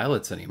any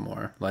pilots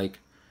anymore. Like,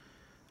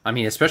 I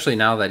mean, especially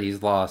now that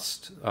he's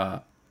lost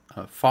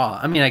Fa.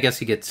 I mean, I guess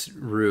he gets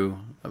Rue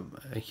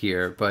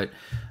here, but,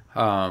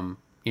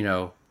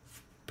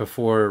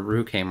 before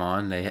Rue came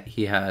on,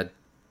 he had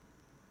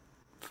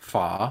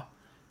Fa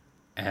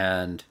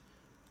and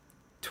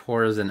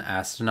Torres and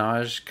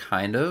Astonage,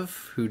 kind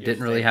of, who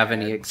didn't really have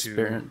any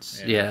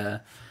experience. Yeah.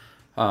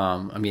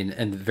 I mean,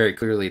 and very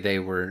clearly they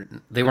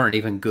weren't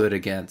even good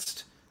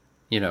against,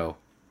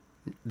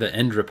 the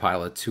Indra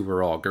pilots who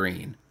were all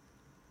green.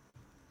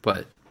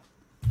 But,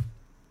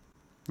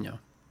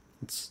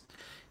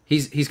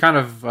 he's kind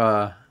of,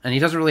 and he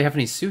doesn't really have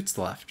any suits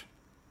left,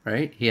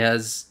 right? He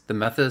has the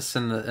Methus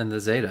and the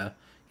Zeta.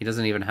 He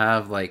doesn't even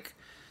have, like,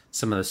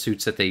 some of the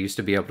suits that they used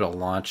to be able to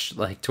launch,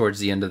 like, towards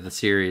the end of the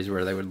series,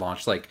 where they would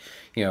launch, like,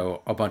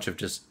 a bunch of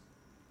just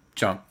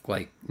junk,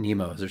 like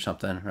Nemos or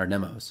something, or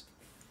Nemos.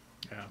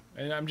 Yeah,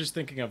 and I'm just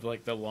thinking of,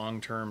 like, the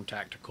long-term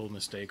tactical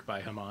mistake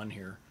by Haman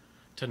here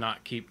to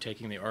not keep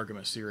taking the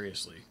Argama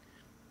seriously.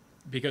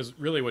 Because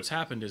really what's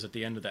happened is at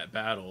the end of that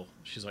battle,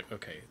 she's like,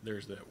 okay,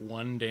 there's that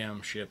one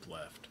damn ship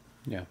left.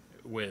 Yeah.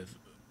 With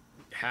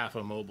half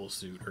a mobile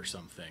suit or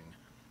something.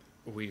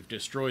 We've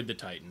destroyed the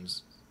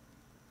Titans.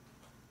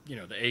 The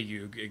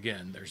AUG,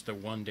 again, there's the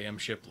one damn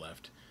ship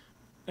left.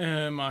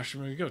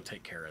 Mashima, go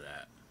take care of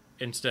that.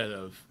 Instead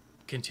of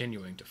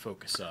continuing to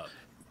focus up.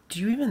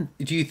 Do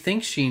you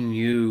think she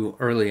knew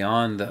early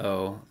on,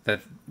 though,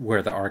 that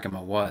where the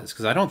Argama was?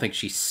 Because I don't think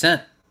she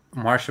sent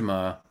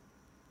Mashima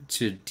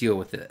to deal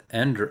with the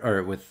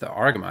with the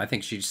Argama. I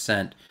think she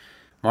sent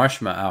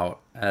Mashima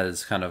out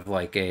as kind of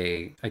like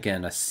a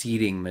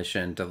seeding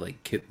mission to,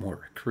 like, get more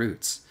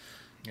recruits.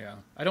 Yeah,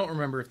 I don't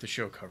remember if the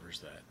show covers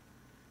that.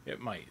 It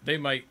might. They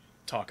might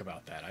talk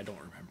about that. I don't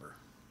remember.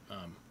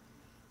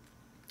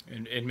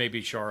 And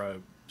maybe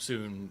Shara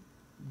soon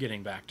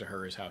getting back to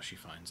her is how she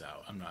finds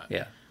out.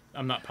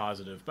 I'm not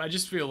positive, but I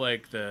just feel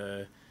like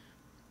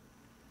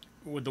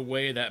with the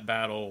way that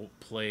battle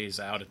plays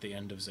out at the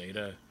end of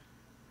Zeta,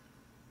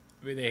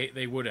 I mean,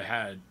 they would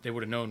have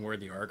known where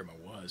the Argama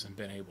was and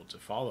been able to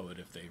follow it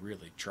if they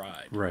really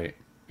tried. Right.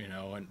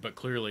 But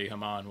clearly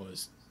Haman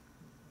was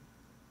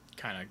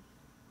kind of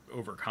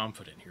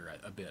overconfident here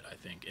a bit, I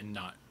think, and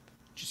not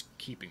just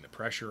keeping the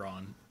pressure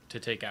on to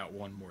take out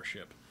one more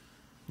ship.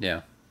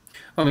 Yeah.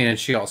 I mean, and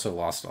she also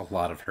lost a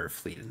lot of her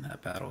fleet in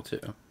that battle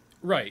too.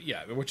 Right,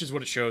 yeah, which is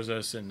what it shows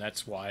us, and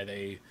that's why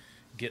they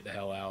get the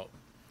hell out.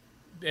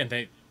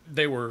 And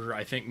they were,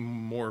 I think,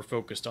 more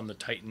focused on the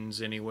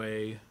Titans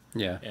anyway.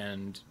 Yeah.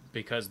 And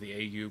because the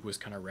AUG was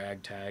kind of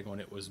ragtag when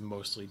it was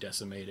mostly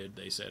decimated,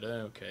 they said,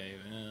 okay,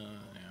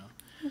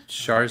 yeah.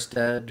 Char's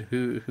dead.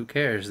 Who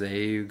cares? The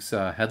AUG's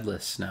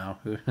headless now.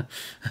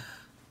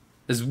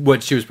 Is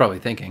what she was probably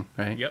thinking,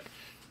 right? Yep,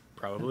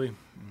 probably.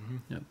 Mm-hmm.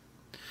 Yep.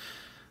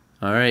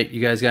 All right,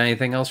 you guys got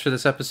anything else for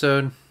this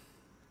episode?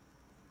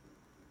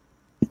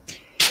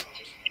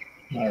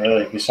 Not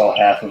really. We saw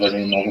half of a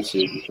new mobile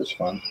suit, which was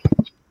fun.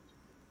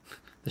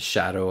 The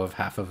shadow of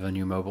half of a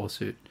new mobile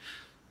suit.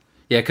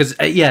 Yeah, because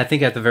I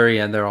think at the very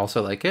end they're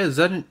also like, hey, is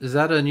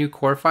that a new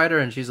core fighter?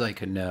 And she's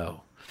like,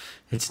 no,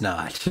 it's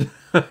not.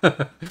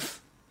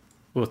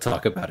 We'll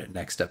talk about it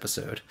next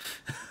episode.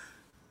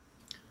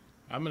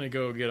 I'm gonna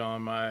go get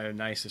on my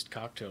nicest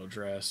cocktail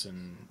dress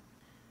and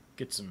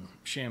get some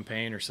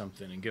champagne or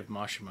something and give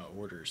Mashima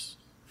orders.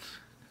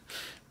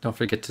 Don't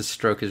forget to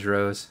stroke his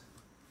rose.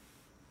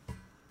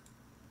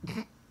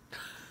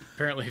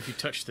 Apparently, if you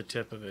touch the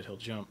tip of it, he'll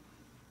jump.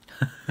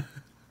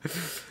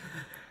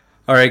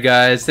 All right,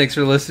 guys. Thanks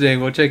for listening.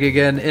 We'll check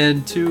again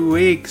in 2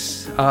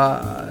 weeks.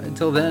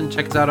 Until then,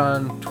 check us out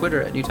on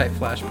Twitter at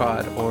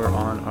NewTypeFlashPod or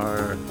on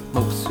our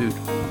Mobile Suit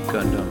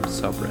Gundam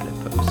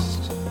subreddit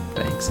post.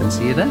 Thanks, and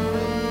see you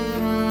then.